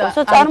კარგო,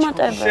 всё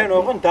წარმატებია. შენ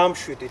ოღონ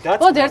დამშვიდი,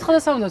 დაწვა. ბოდი ერთხელ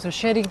დასამონდოს რომ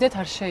შერიგდეთ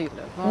არ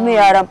შეიძლება. მე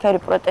არამფერი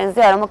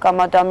პრეტენზია არ მაქვს ამ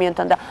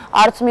ადამიანთან და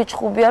არც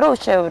მიჩხუბია რომ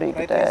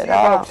შევრიგდე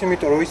რა.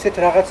 იმიტომ რომ ისეთ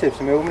რაღაცებს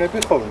მეუბნები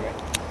ხოლმე.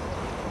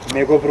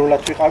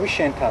 მეგობრულად ვიყავი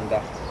შენთან და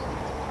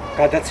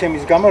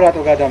გადაცემის გამო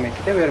რატო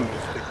გადამეკიდე ვერ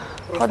მივხვდი.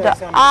 ხო და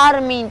არ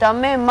მინდა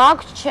მე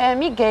მაქვს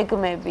ჩემი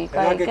გეგმები,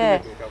 გაიგე?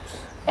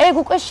 ეგ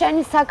უკვე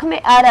შენი საქმე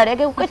არ არის,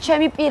 ეგ უკვე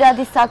ჩემი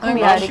პირადი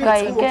საქმე არის,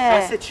 გაიგე?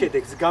 ასეთ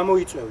შედეგს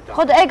გამოიწევდა.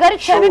 ხო და ეგ არის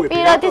ჩემი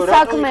პირადი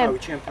საქმეები.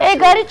 ეგ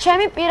არის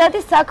ჩემი პირადი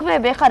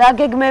საქმეები. ეხლა რა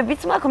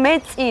გეგმებიც მაქვს მე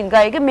წინ,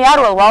 გაიგე? მე არ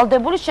ვარ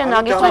ვალდებული შენ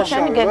აგიხო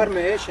ჩემი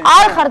გეგმები.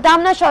 არ ხარ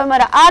დამნაშავე,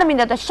 მაგრამ არ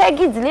მინდა და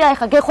შეგიძლია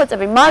ეხლა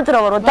გეხვეწები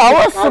მადროვა რომ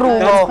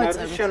დავასრულო.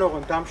 შენ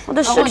ოღონდ დამშვი.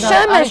 და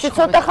შემეში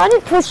ცოტა ხანი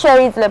თუ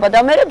შეიძლება და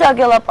მე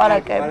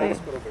დაგელაპარაკები.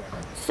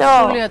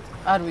 სულიად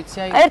არ ვიცი,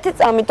 აი ერთი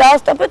წამი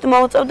დაასტოპეთ,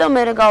 მოვწევ და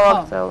მე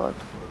გავაგზავნოთ.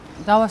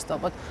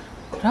 დავასტოპოთ.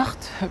 რა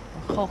ხდება?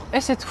 ხო,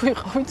 ესე თუ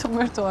იყავით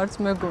ღმერთო არც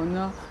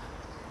მეგონა.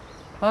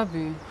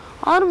 ბაბი.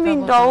 არ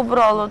მინდა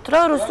უბრალოდ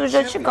რა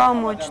სიუჟეტში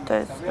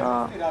გამოჩნდეს რა.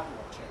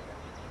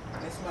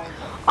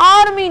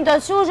 არ მინდა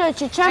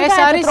სიუჟეტში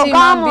ჩემთან რომ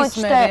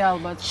გამოჩნდე.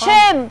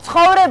 ჩემ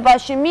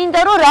ცხოვრებაში მინდა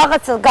რომ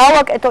რაღაცა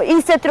გავაკეთო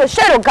ისეთ რომ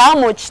შენ რომ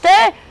გამოჩნდე,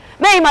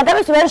 მე იმ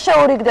ადამიანს ვერ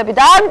შეურიგდები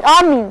და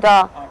არ მინდა.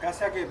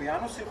 გასაგები,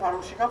 ანუ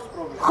სიყვარულში გაქვს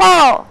პრობლემა. ხო.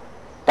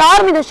 და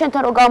არ მინდა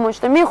შენთან რომ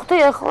გამოჩნდე, მიხვდი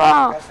ახლა?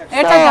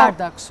 ერთად არ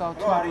დაგსვავთ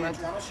უბრალოდ.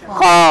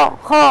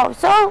 ხო,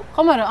 ისო?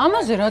 ხო, მაგრამ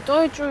ამაზე რატო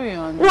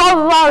ეჭვიან? ნუ,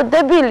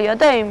 დებილია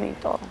და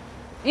იმიტომ.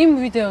 იმ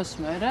ვიდეოს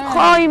მე რა?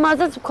 ხო,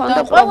 იმაზეც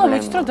მქონდა პრობლემა. ყველა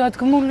ვიცით რომ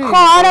დადგმულია.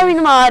 ხო,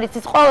 არავინმა არ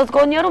იცის, ყველას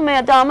გონია რომ მე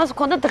და ამას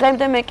მქონდა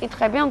დღემდე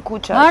მეკითხებიან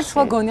ქუჩაში.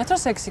 მართლა გონიათ რომ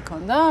სექსი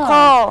ქონდა?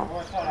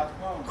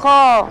 ხო.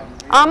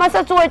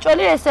 ამასაც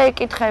უეჭველი ესე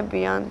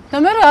ეკითხებიან. და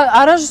მე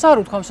არაჟს არ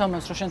უთქვამს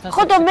ამას რომ შენთან.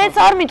 ხო და მეც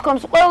არ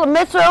მithქვამს, ყველა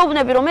მეც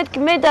ვეუბნები რომ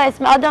მე და ეს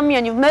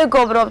ადამიანი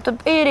მეგობრობთ,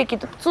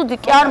 პირიქით, ცუდი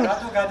კი არ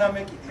რატო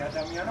გადამეკიდი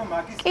ადამიანო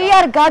მაგის? კი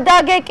არ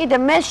გადაგეკიდე,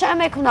 მე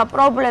შემექმნა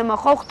პრობლემა,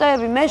 ხო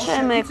ხტები, მე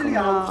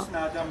შემექმნა.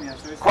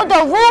 ხო და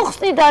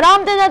ვუხსნი და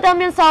რამდენ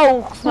ადამიანს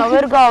აუხსნა,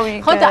 ვერ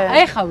გავიგე. ხო და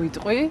ეხა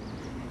ვიტყვი.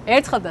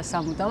 ერთხელ და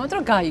სამუდამოდ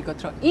რომ გაიგოთ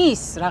რომ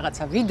ის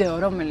რაღაცა ვიდეო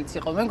რომელიც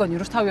იყო მე მგონი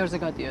რუსთავიორზე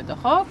გადიოდა,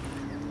 ხო?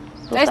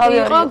 ტესტი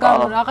იყო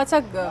რაღაცა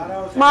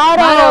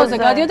მარაოზე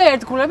გადიოდა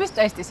ერთგულების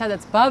ტესტი,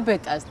 სადაც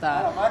ბაბეტას და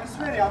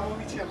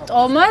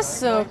ტომას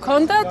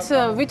ჰქონდათ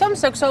ვითომ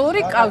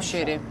სექსუალური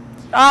კავშირი.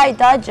 აი,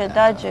 დაჯე,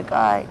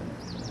 კაი.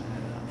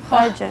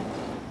 დაჯე.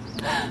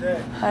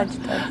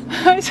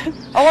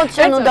 ოღონდ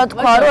შენ უნდა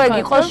თქვა რომ ეგ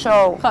იყო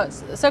შოუ. ხო,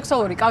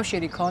 სექსუალური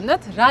კავშირი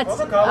ჰქონდათ, რაც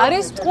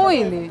არის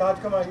ტყუილი.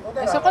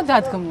 ეს იყო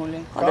დადგმული.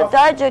 ხო და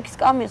დაჯექის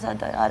კამისა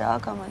და არა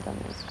აქ ამ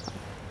ადამიანს.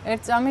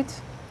 ერთ წამით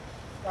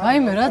აი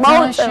მე რა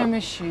ძალიან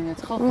შემეშინეთ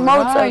ხო ხო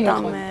მოვწევდა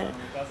მე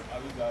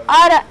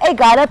არა ეგ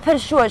არაფერ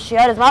შუაში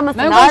არის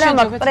ამასთან არა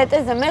მაქვს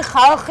პრეტენზია მე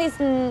ხალხის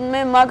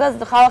მე მაგას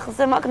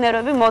ხალხზე მაქვს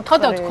ნერვები მოთხრე ხო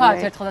და თქვა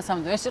ერთხელ და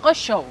სამუდამოდ ეს იყო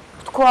შოუ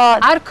თქვა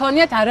არ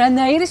ქონიათ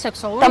არანაირი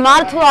სექსუალური და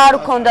მართლა არ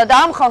ქონდა და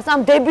ამ ხალხს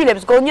ამ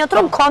დებილებს გონიათ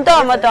რომ ქონდა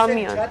ამ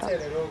ადამიანთან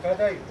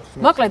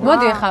მოკლედ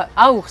მოდი ახლა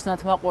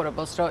აუხსნათ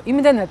მაყურებელს რომ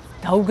იმდენად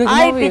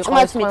დაუგეგმავი იყო აი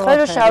პიჭმაც მithქვე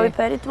რომ შავი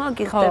ფერით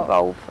მაგიხდება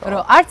უფრო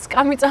რომ არც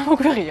კამი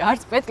წამოგვიღია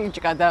არც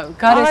პეტლიჭკა და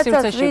გარე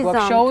სივრცეში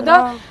გვაქვს შოუ და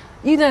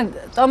იმდენ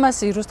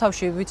ტომასი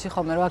რუსთავში ვიცი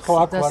ხოლმე რომ აქ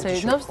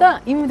დასეინობს და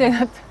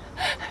იმდენად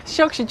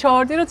შოკში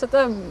ჩავარდი რომ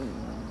ცოტა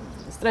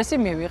სტრესი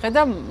მივიღე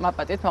და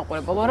მაპატეთ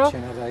მაყურებელო რომ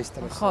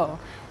ხო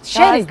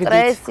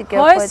სტრესი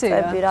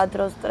გეხვეწები რა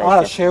დროს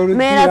სტრესი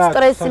მე რა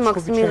სტრესი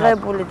მაქვს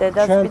მიღებული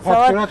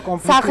დედაცბიცავად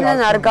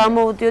სახლიდან არ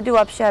გამოვდიოდი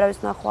ვაფშე არავის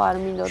ნახვა არ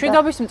მინდოდა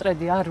შვიდობის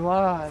მტრედი არ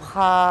ვარ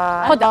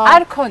ხარ ხო და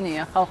არ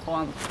ქონია ხალხო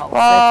ამ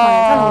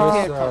ხალხს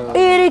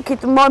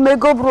პირიქით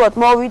მეგობრულად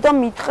მოვიდა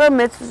მითხრე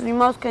მეც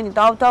იმას ქენი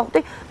დავთანხმდი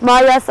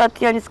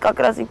მაიასათიანის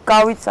კაკრასი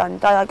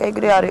გავიცანი და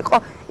ეგრე არ იყო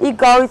იქ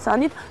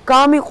გავიცანით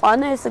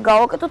გამიყვანე ესე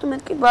გავაკეთოთ მე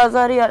კი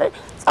ბაზარი არის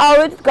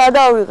წავედით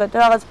გადავიღეთ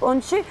რაღაც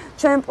პონჩი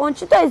ჩვენ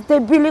პონჩი და ეს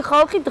დებილი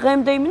ხალხი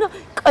დღემდე იმინა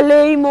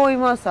კლეი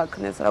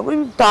მოიმასაქნეს რა გვი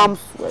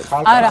დამსვეს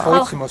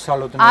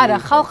არა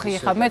ხალხი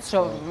ხა მეც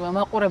რომ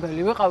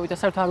მაყურებელი ვიყავი და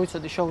საერთოდ არ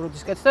ვიცოდი შოუ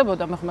როდის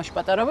კეთდებოდა მე ხმაში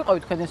პატარა ვიყავი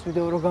თქვენ ეს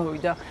ვიდეო რო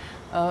გავიდა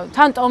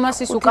თან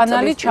ტომასის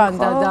უკანალი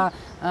ჩანდა და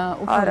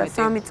უფრო არა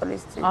 3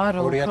 წლის წინ არა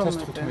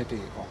 2015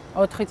 იყო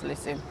 4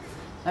 წლის წინ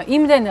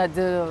იმდენად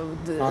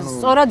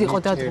სწორად იყო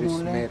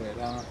დადგმული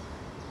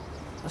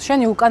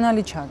შენი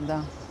უკანალი ჩანდა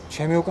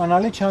ჩემი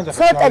უკანალი ჩანდა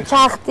ცოტა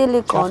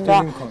ჩახტილი ქონდა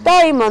და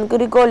იმან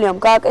გრიგოლიამ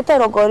გააკეთა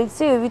როგორ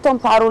იცი ვითომ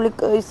ფარული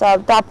ისა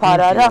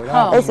დაფარა რა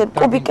ესე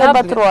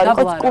კუბიკებად რო არის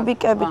ხო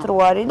კუბიკებით რო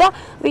არის და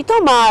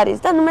ვითომ არის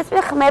და ნუ მე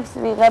ხმებს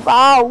ვიღებ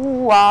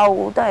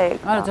აუ და ეგ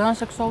არა ძალიან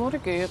სექსუალური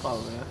კი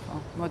იყავი ახლა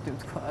მოდი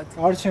ვთქვათ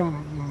არ ჩემ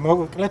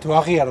მოკლედ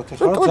ვაღიაროთ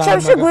ახლა რა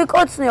კუჩებში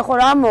გვიკოცნია ხო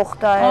რა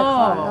მოხდა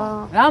ახლა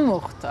რა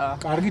მოხდა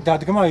კარგი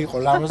დადგმა იყო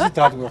ლამაზი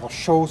დადგმა ხო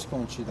შოუს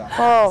პონჩი და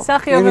ხო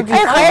სახიობები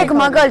ეხლა ეგ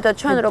მაგალითად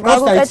ჩვენ რო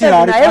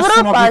გაგვიკეთებინა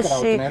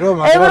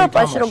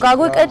ევროპაში რო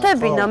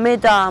გაგვიკეთებინა მე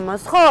და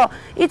ამას ხო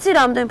იცი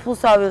რამდენ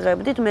ფულს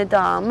ავიღებდით მე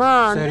და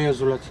ამან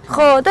სერიოზულად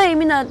ხო და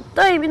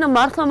იმინა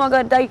მართლა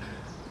მაგარი და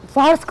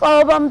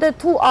ვარსკვლავამდე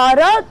თუ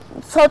არა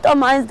ცოტა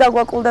მაინც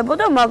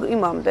დაგვაკლდებოდა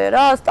იმამდე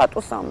რა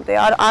სტატუსამდე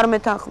არ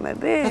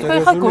მეთანხმები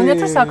ხა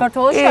გონიათ რომ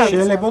საქართველოში არის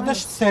შეიძლება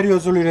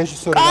სერიოზული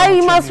რეჟისორი აი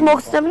იმას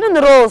მოხსნებდნენ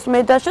როლს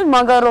მე და შენ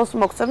მაგარ როლს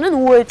მოხსნებდნენ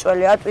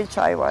უეჭველი ატვით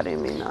ჩაივარი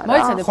მინა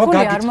რა ხო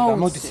გაგიტყდა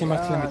მოდი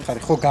სიმართლე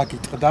მითხარი ხო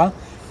გაგიტყდა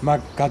მაგ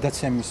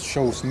გადაცემის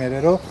შოუს მერე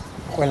რომ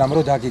ყველამ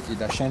რო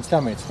დაგიკიდა შენც და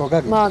მეც ხო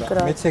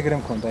გაგიკიდა მეც ეგრე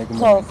მქონდა ეგ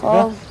მომენტი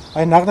და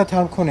აი ნახდათ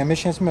არ მქონია მე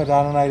შენს მე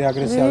რანაირი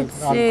აგრესია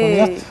არ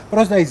მქონია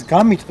პროსტა ის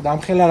გამიტყდა ამ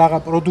ხელა რაღა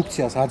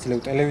პროდუქციას აძლევ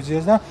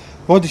ტელევიზიას და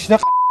ბოდიში და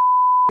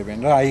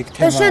რა აი იქ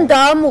თემა და შენ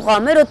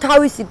დაამუღამე რომ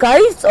თავისი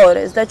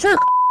გაისწორეს და ჩვენ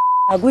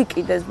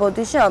აგვიკიდეს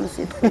ბოდიში ამ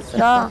სიტყვის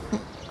რა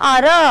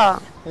არა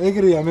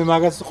ეგრეა მე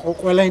მაგას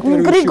ყველა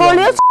ინტერვიუში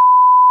გრიგოლიას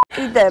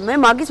კიდე მე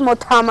მაგის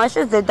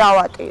მოთამაშეს ზე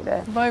დავატირე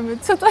ვაიმე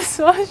ცოტა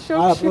საშოქი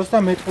არა პროსტა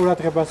მე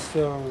ყურადღებას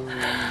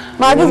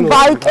მაგის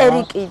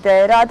ბაიკერი კიდე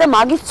რა და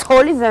მაგის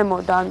ცოლი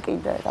ზემოდან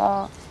კიდე რა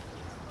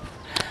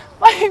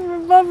ვაიმე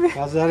ბაბი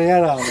ბაზარი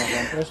არა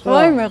მაგრამ პროსტა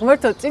ვაიმე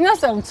ღმერთო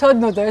წინასწარ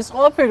მცოდნოდა ეს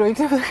ყველაფერი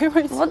იქნება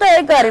ხება ხო და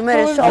ეგ არის მე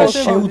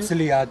შაუში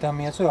შეუძლია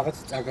ადამიანს რომ რაღაც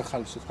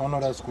წაგახალისოს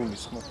ჰონორარს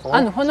გულისხმობ ხო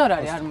ანუ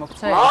ჰონორარი არ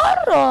მოგცე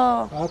არა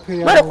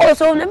მაგრამ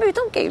ყოველს ვოვნები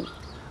ვითომ კი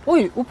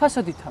უი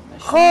უფასოდ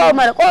ითამაშე ხო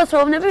მაგრამ ყოველს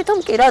ვოვნები ვითომ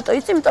კი რატო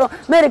იცი იმიტომ რომ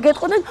მე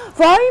გეტყოდნენ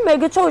ვაიმე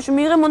ეგეთ შოუში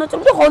მიიღე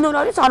მონაწილეობა და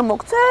ჰონორარის არ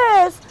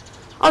მოგცეს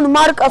ანუ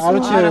მარკას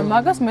არა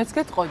მაგას მეც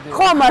გეტყოდი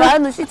ხო მაგრამ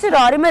ანუ იცი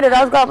რა არის მე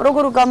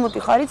როგორ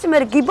გამოდიხარ იცი მე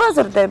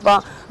გიბაზრდება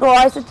რომ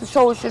აი ესეთ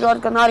შოუში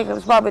რადგან არ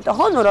იღებს ბაბეტა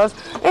ჰონორარს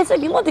ესე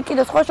იგი მოდი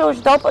კიდე სხვა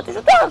შოუში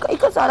დავპატიჟო და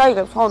იქაც არ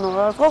აიღებს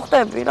ჰონორარს ხო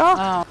ხდები რა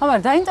ხო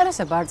მაგრამ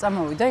დაინტერესება არ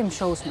წამოვიდა იმ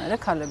შოუს მერე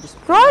ქალების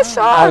რა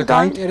შარ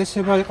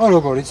დაინტერესება იყო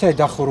როგორ იცი აი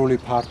დახურული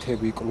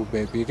ფართები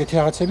კლუბები ეგეთი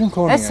რაღაცები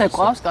მქონია ეს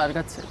ეკვავს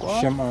კარგად ეკვავს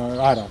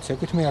არა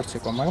ცეკვით მე არ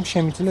ცეკვა მაგრამ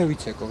შემიძლია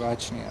ვიცეკო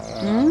გააჩნია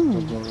რა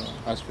როგორ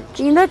ასფერი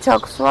კიდე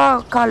ჩაქსვა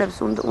ქალებს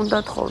უნდა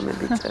თხოვნე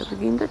ბიჭები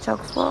კიდე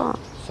ჩაქსვა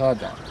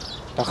სადა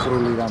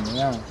დახურული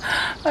რამეა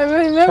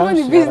აი მე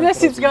მგონი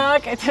ბიზნესიც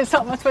გააკეთეს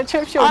ამათმა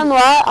ჩემში ანუ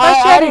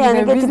არიან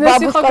ეგეთი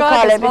ბაბუშკა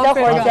ქალები და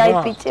ხოლმე აი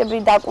ბიჭები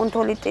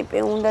დაკუნთული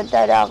ტიპი უნდა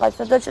და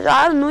რაღაცა და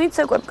ნუ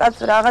იცეკვებ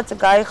კაცს რაღაცა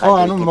გაიხატე ხო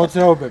ანუ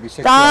მოძრაობები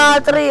სექსუალური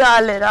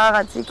დაატრიალე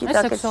რაღაც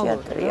იქით-აქეთ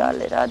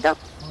შეატრიალე რა და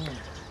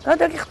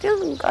გადაგიხდიან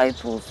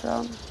кайფულს რა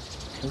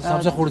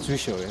სამსახურიც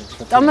ვიშოვე.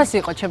 ტომასი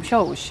იყო ჩემ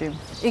შოუში.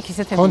 იქ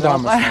ისეთები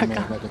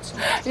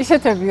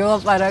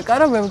ვილაპარაკა,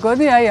 რომ მე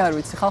მგონი აი არ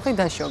ვიცი, ხალხი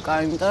დაშოკა,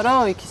 იმიტომ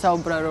რომ იქ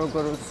ისაუბრა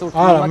როგორ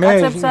სურთულ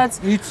მაკაცებსაც.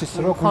 არა, მე იცის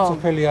რო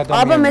კონცეფელი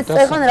ადამიანი. აბა მე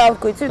წეხან რა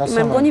ვთქვი, იცი,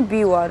 მე მგონი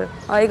ბივარ.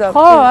 აი გაგ.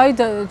 ხო, აი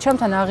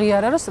ჩემთან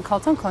აღიარა, რომ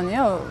ქალთან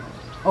ქონია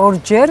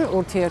ორჯერ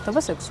ურთიერთობა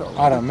სექსუალური.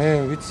 არა, მე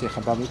ვიცი,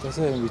 ხა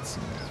ბაბეტაზე ვიცი.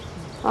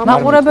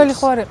 მაყურებელი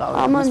ხო არ იყავ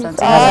ამასთან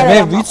მე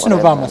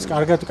ვიცნობ ამას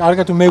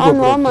კარგად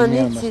მეგობრობ ამან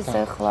იცის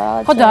ახლა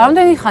ხო და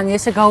ამდენი ხანი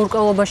ესე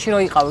გაურკვევლობაში რო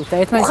იყავით და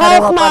ერთმანეთს არ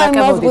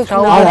ელაპარაკებოდით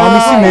არა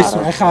ამისი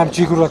მესმის ახლა ამ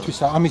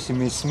ჯიგრათვისა ამისი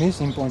მესმის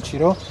იმ პონჩი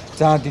რომ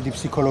ძალიან დიდი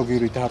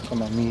ფსიქოლოგიური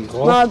დარტყმა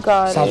მიიღო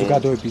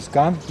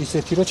საზოგადოებისგან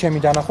ისეთი რომ ჩემი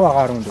დანახვა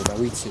აღარ უნდოდა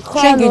ვიცი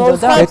შენ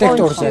გინდოდა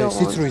დეტექტორზე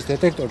სიცრუის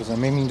დეტექტორზე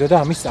მე მინდოდა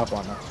ამის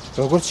საყვანა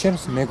როგორც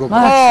ჩემს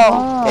მეგობრებს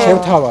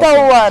შევთავაზე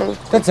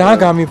და ძალიან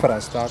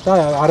გამიფრასდა და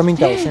არ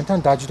მინდაო შენთან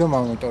დაჯდო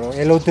იმიტომ რომ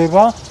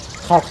ელოდება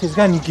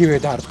ხალხისგან იგივე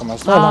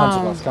დარტყმას და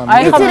ლანძღვა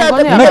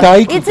გამიგე.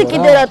 იცი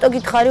კიდე რატო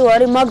გითხარი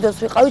ვარი მაგდას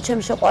ვიყავი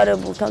ჩემ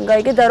შეყვარებულთან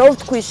გაიგე და რო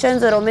ვთქვი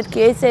შენზე რომ მეთქი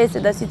ესე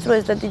და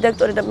სიცრუეს და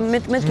დიდაქტორი და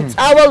მეთქი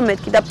წავალ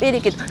მეთქი და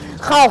პირიქით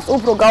ხალხს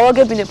უფრო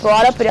გავაგებინებ რომ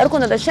არაფერი არ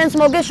ქონდა და შენს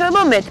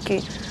მოგეშვება მეთქი.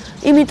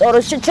 იმიტომ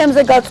რომ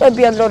ჩემზე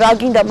გაწვევიან რომ რა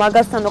გინდა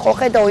მაგასთან ხო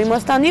ხედავ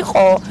იმასთან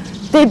იყო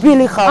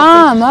დებილი ხალხი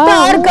და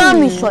არ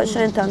გამიშვა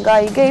შენთან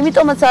გაიგე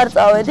იმიტომაც არ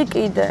წავედი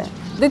კიდე.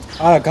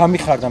 არა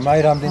გამიხარდა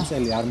მაი რამდენი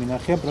წელი არ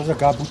მინახია პროზა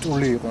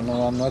გაბუტული იყო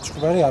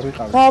ნაჩხვრარი არ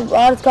ვიყავით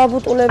არც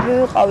გაბუტულები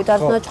ვიყავით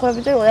არც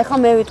ნაჩხვრები და ეხლა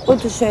მე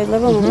ვიტყვით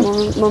შეიძლება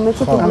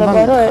მომეცით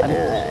უბრალოდ რომ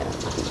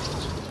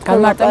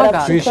განმარტება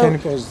გაიგე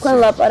თქვენ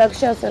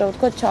ლაპარაკში ასე რომ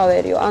ვთქვა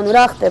ჩავერიო ანუ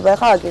რა ხდება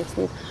ეხლა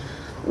აგიცნით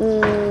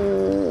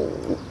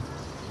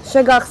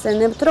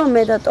შეგახსენებთ რომ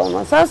მე და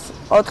ტომასას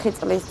 4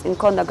 წლის წინ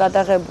ქონდა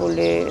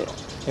გადაღებული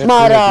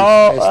მაგრამ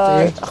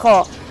ხო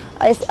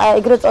ეს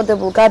ეგრეთ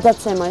წოდებულ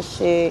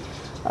გადაცემაში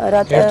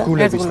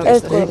ერთგულების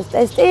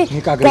ტესტი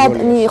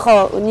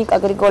ნიკა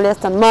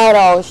გრიგოლიასთან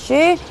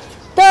მარაოში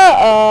და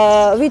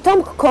ვითომ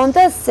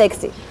გქონდა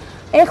სექსი.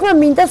 ეხლა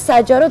მინდა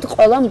საჯაროდ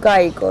ყველამ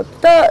გაიგოთ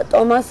და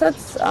ტომასაც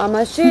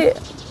ამაში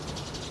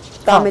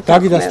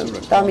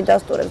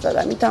დამიდასტურებს და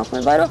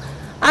დამითანხმება რომ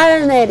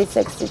არანაირი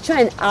სექსი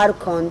ჩვენ არ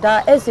გქონდა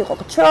ეს იყო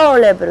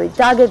ჩვეულებრივი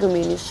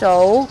დაგეგმილი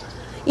შოუ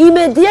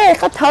იმედია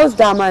ეხლა თავს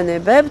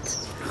დამანებებთ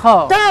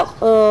და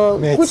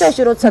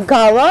ქუჩაში როცა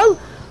გავალ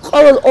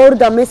ყოველ 2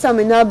 და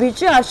მესამე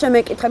ნაბიჯი არ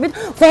შემეკითხებით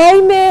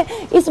ვაიმე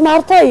ის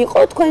მართა იყო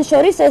თქვენ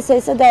შორის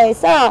ესა და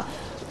ესა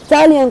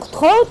ძალიან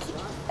გთხოვთ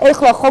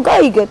ეხლა ხო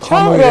გაიგეთ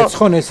ხო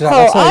რომ ეს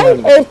რაღაცა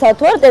ერთად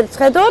ვართ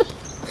ერთხედორთ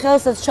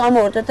ხელსაც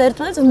ჩამოვარდეთ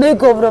ერთმანეთს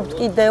მეგობრობთ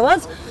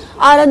კიდევაც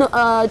არანუ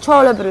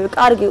ჩვეულებრივი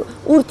კარგი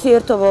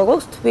ურთიერთობა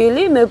გვაქვს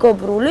თბილი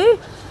მეგობრული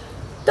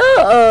და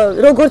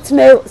როგორც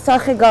მე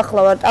სახე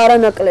გახლავართ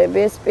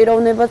არანაკლები ეს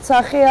პიროვნებად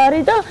სახე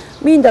არის და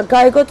მინდა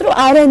გაიგოთ რომ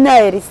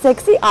არანაირი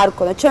სექსი არ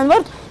ქონდა ჩვენ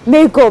ვართ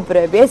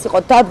მეგობრები ეს იყო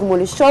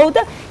დადგმული შოუ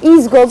და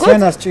ის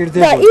გოგოც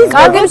და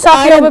კარგი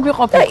მსახიობები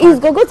ყოფილიყო და ის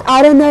გოგოც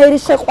არანაირი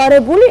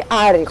შეყვარებული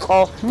არ იყო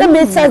და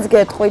მეცაც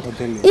გეტყვით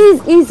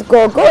ის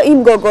გოგო იმ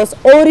გოგოს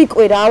 2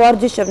 კვირა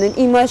ავარჯიშებდნენ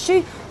იმაში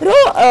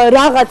რომ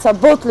რაღაცა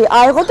ბოთლი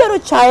აიღო და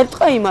რომ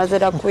ჩაერტყა იმაზე,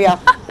 რა ქვია,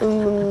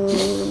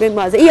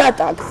 იმაზე,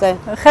 იატაკზე.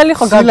 ხელი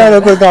ხო გადა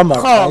როგორ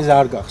გამართა, ეს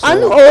არ გახსოვს.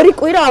 ანუ ორი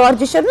კვირა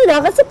ავარჯიშებდი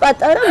რაღაცა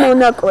პატარა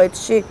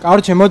მონაკვეთში.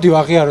 კაროჩე, მოდი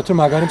ვაღიაროთ, რომ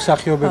მაგარი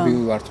მსახიობები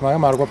ვართ,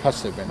 მაგრამ არ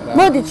გვაფასებენ რა.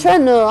 მოდი,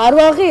 ჩვენ არ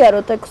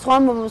ვაღიაროთ, ეგ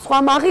სხვა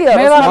მაღიაროთ.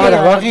 მე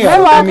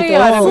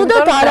ვაღიარებ,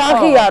 სუდად არ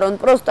აღიარონ,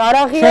 პროსტ არ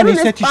აღიარონ, ეს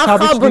ესეთი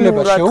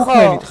საბჭილება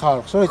შეუქმნით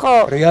ხალხს, რომ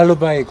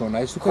რეალობა ეგონა,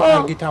 ეს უკვე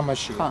კარგი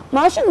თამაშია.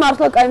 მაშინ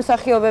მართლა კაი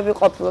მსახიობები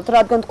ყოფილოთ,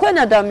 რადგან თქვენ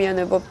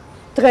ადამიანებო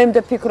დღემდე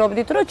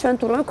ფიქრობდით, რომ ჩვენ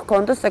თურმე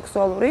გქონდა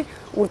სექსუალური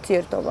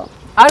ურთიერთობა.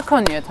 არ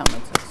ქონიათ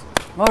ამასაც.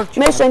 მორჩი.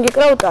 მე შენ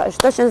გიკრავ ტაშ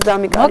და შენს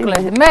დამიკარი.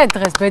 მოკლედ, მე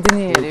დღეს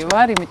ბედნიერი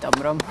ვარ, იმიტომ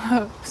რომ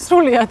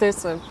სრულიად ეს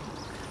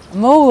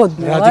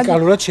მოუდნელად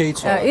რადიკალურად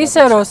შეიცვალა.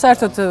 ისე რომ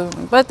საერთოდ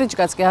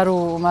პეტიჩკაც კი არ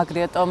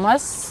უმაგრია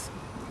ტომას.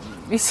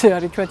 ისე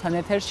არის ჩვენთან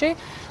ეთერში.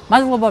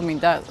 მადლობა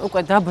მინდა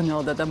უკვე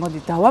დაბნელდა და მოდი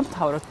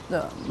დავამთავროთ.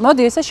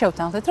 მოდი ესე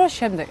შევთანხმდეთ, რომ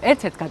შემდეგ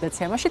ერთ-ერთ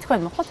გადაცემაში თქვენ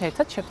მოხდეთ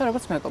ერთად შევთან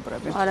როგორც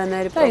მეგობრები.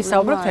 არანაირი პრობლემა. და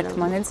ისაუბრებთ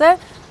ერთმანეთზე.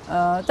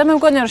 და მე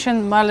მგონია რომ შენ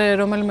მალე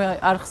რომელიმე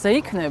არხზე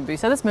იქნები,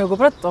 სადაც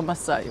მეგობრად ტომას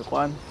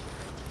წაიყვან.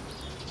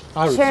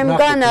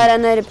 ჩემგან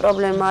არანაირი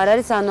პრობლემა არ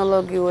არის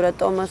ანალოგიურად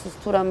ტომასის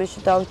თუ რამეში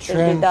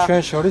დავჭირდი და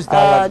ჩვენ შორის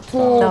დავაჭირდი.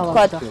 თუ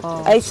თქვათ,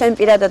 აი შენ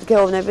პირადად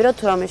გეუბნები რომ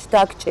თუ რამეში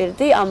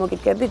დაგჭირდი,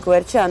 ამოგიდგები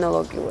გვერდში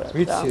ანალოგიურად.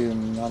 ვიცი,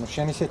 ანუ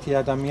შენ ისეთი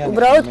ადამიანი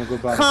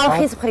მეგობარი.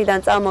 ხალხის მხრიდან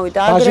წამოვიდა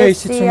აგრესია. ბაჟე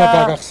ისიც უნდა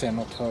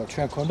გაგახსენოთ,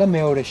 ჩვენ ქონდა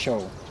მეორე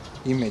შოუ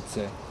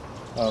იმედზე.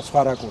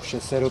 სხვა რაკურსში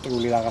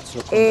სეროტიული რაღაც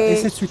რო ქონდა.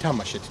 ესეც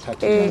ვითამაშეთ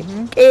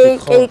თათიდან.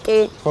 კი.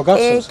 ხო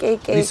გახსოვს?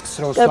 დისკს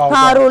რო სვავდა.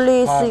 ფარული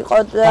იყო,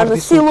 ანუ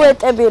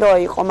სილუეტები რო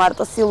იყო,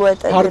 მარტო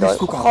სილუეტები რო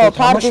იყო. ხო,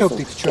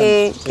 თამაშობდით ჩვენ.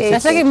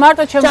 ესე იგი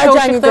მარტო ჩემ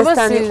შოუში ხდება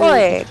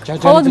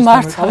მხოლოდ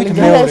მართალი.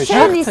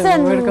 შენ ისე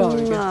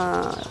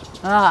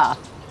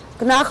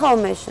გნახავ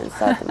მე შენ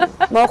სადმე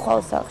მოხვალ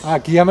სახში.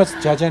 გიამაც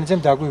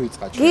ჯაჯანიძემ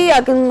დაგვივიწყა ჩვენ. გია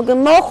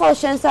მოხვალ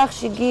შენ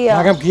სახში გია.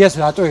 მაგრამ გიას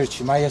რატო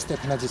ერჩი? მაია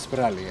სტეფნაძის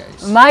ბრალია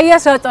ის.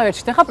 მაიას რატო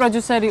ერჩით? ეხა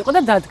პროდიუსერი იყო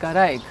და დადგა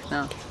რა იქნა.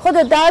 ხო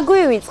და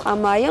დაგვივიწყა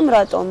მაიამ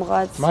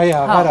რატომღაც. მაია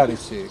აღარ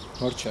არის იქ,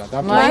 მორჩა,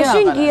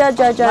 მაშინ გია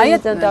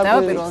ჯაჯანიძემ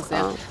დაგვივიწყა.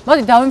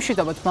 მოდი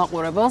დავიმშვიდობოთ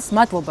მაყურებელს.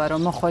 მადლობა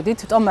რომ მოხვედით.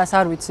 ტომას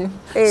არ ვიცი.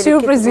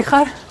 სიურპრიზი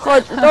ხარ? ხო,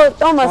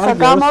 ტომასა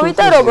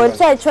გამოვიდა როგორც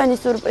აი ჩვენი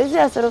სიურპრიზი,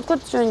 ასე რომ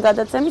ვთქვათ, ჩვენი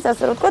გადაცემის,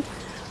 ასე რომ ვთქვათ,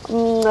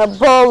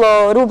 ბოლო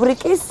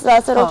რუბრიკის,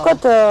 ასე რომ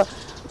ვთქვათ,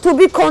 to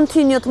be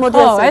continued მოდი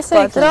ასე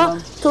ვთქვათ რა.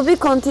 To be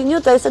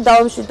continued, ესე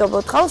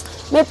დავამშვიდობოთ ხალხს.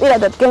 მე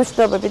პირადად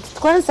გემშვიდობებით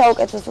თქვენ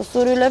საუკეთესო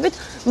სურვილებით.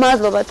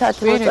 მადლობა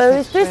თათი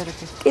მოწვევისთვის.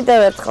 კიდევ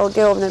ერთხელ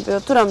გეუბნები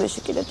რომ თუ რამეში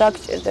კიდე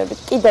დაგჭირდებით,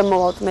 კიდე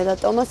მოვალთ მე და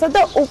ტომასა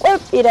და უკვე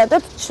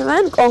პირადად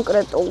ჩვენ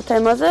კონკრეტულ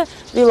თემაზე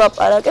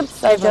ვილაპარაკებთ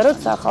საჯაროდ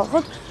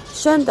სახალხოდ.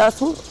 შენ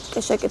დასულ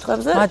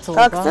შეკითხვებზე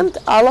გაგცემთ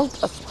ალალ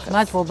პასუხებს.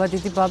 მადლობა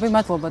დიდი ბაბი,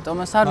 მადლობა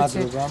ტომას, არ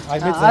ვიცი. აი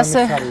მე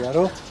ძალიან მიხარია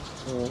რომ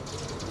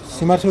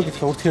სიმართლე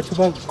გითხრა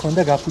ურთიერთობა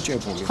გქონდა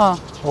გაფუჭებული. ხო.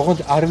 ოღონდ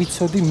არ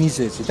ვიცოდი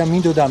მიზეზი და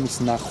მინდოდა ამის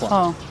ნახვა.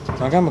 ხო.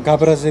 მაგრამ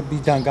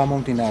გაბრაზებიდან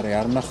გამომდინარე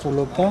არ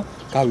ნახულობდა,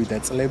 გავიდა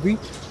წლები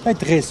და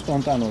დღეს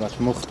სპონტანურად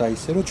მოხდა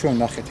ისე რომ ჩვენ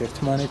ნახეთ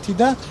ერთმანეთი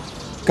და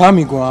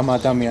გამიგო ამ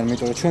ადამიანს,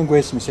 იმიტომ რომ ჩვენ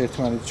გვესმის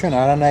ერთმანეთს, ჩვენ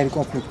არანაირი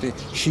კონფლიქტი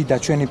შიდა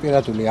ჩვენი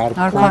პირადული არ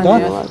გქონდა.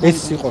 ეს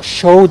იყო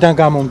შოუდან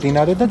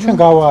გამომდინარე და ჩვენ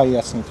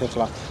გავაიასნით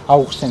ახლა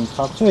აუხსენით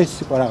ხალხს, რომ ეს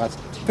იყო რაღაც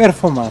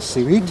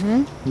პერფორმანსივით,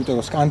 იმიტომ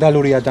რომ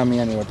სკანდალური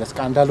ადამიანი ვარ და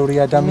სკანდალური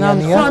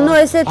ადამიანია. ანუ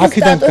ესეთი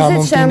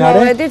სტატუსით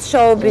შემოვედით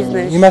შოუ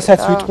ბიზნესში. იმასაც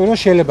ვიტყვი, რომ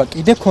შეიძლება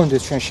კიდე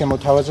გქონდეს ჩვენ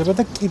შემოთავაზება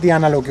და კიდე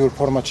ანალოგიურ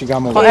ფორმატში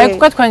გამოვიდეთ. ხო, ეგ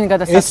უკვე თქვენი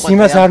გადასაწყვეტია. ეს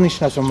იმას არ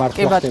ნიშნავს, რომ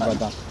მართლა ხდება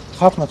და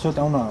ხალხმა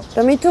ცოტა უნდა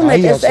და მით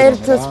უმეტეს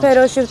ერთ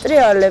სფეროში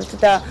ვტრიალებთ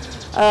და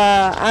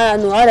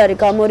ანუ არ არის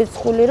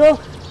გამორიცხული რომ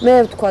მე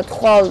ვთქვათ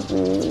ხვალ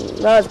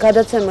რაღაც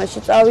გადაცემაში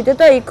წავიდე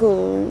და იქ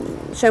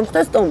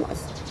შემხვდეს ტომას.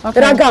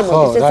 რა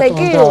გამოდის ესე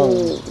იგი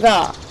რა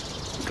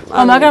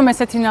მაგრამ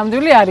ესეთი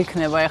ნამდვილი არ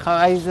იქნება ეხლა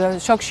აი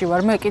შოქში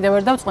ვარ მე კიდევ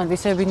ვერ დავწყენდი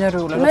ისე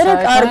ბინარულად მე რა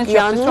კარგი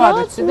ანუ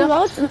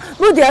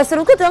მოდი ასე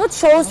რომ ვქოთ რაღაც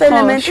შოუს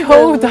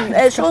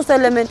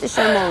ელემენტი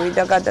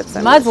შემოვიდა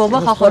გადაცემაში. მადლობა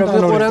ხალხო რომ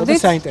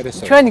ვიყურებდით.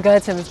 ჩვენი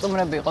გადაცემის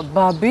სტუმრები იყო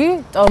ბაბი,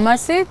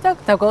 ტომასი და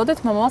დაგვალოდეთ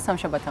მომავალ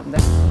სამშაბათამდე.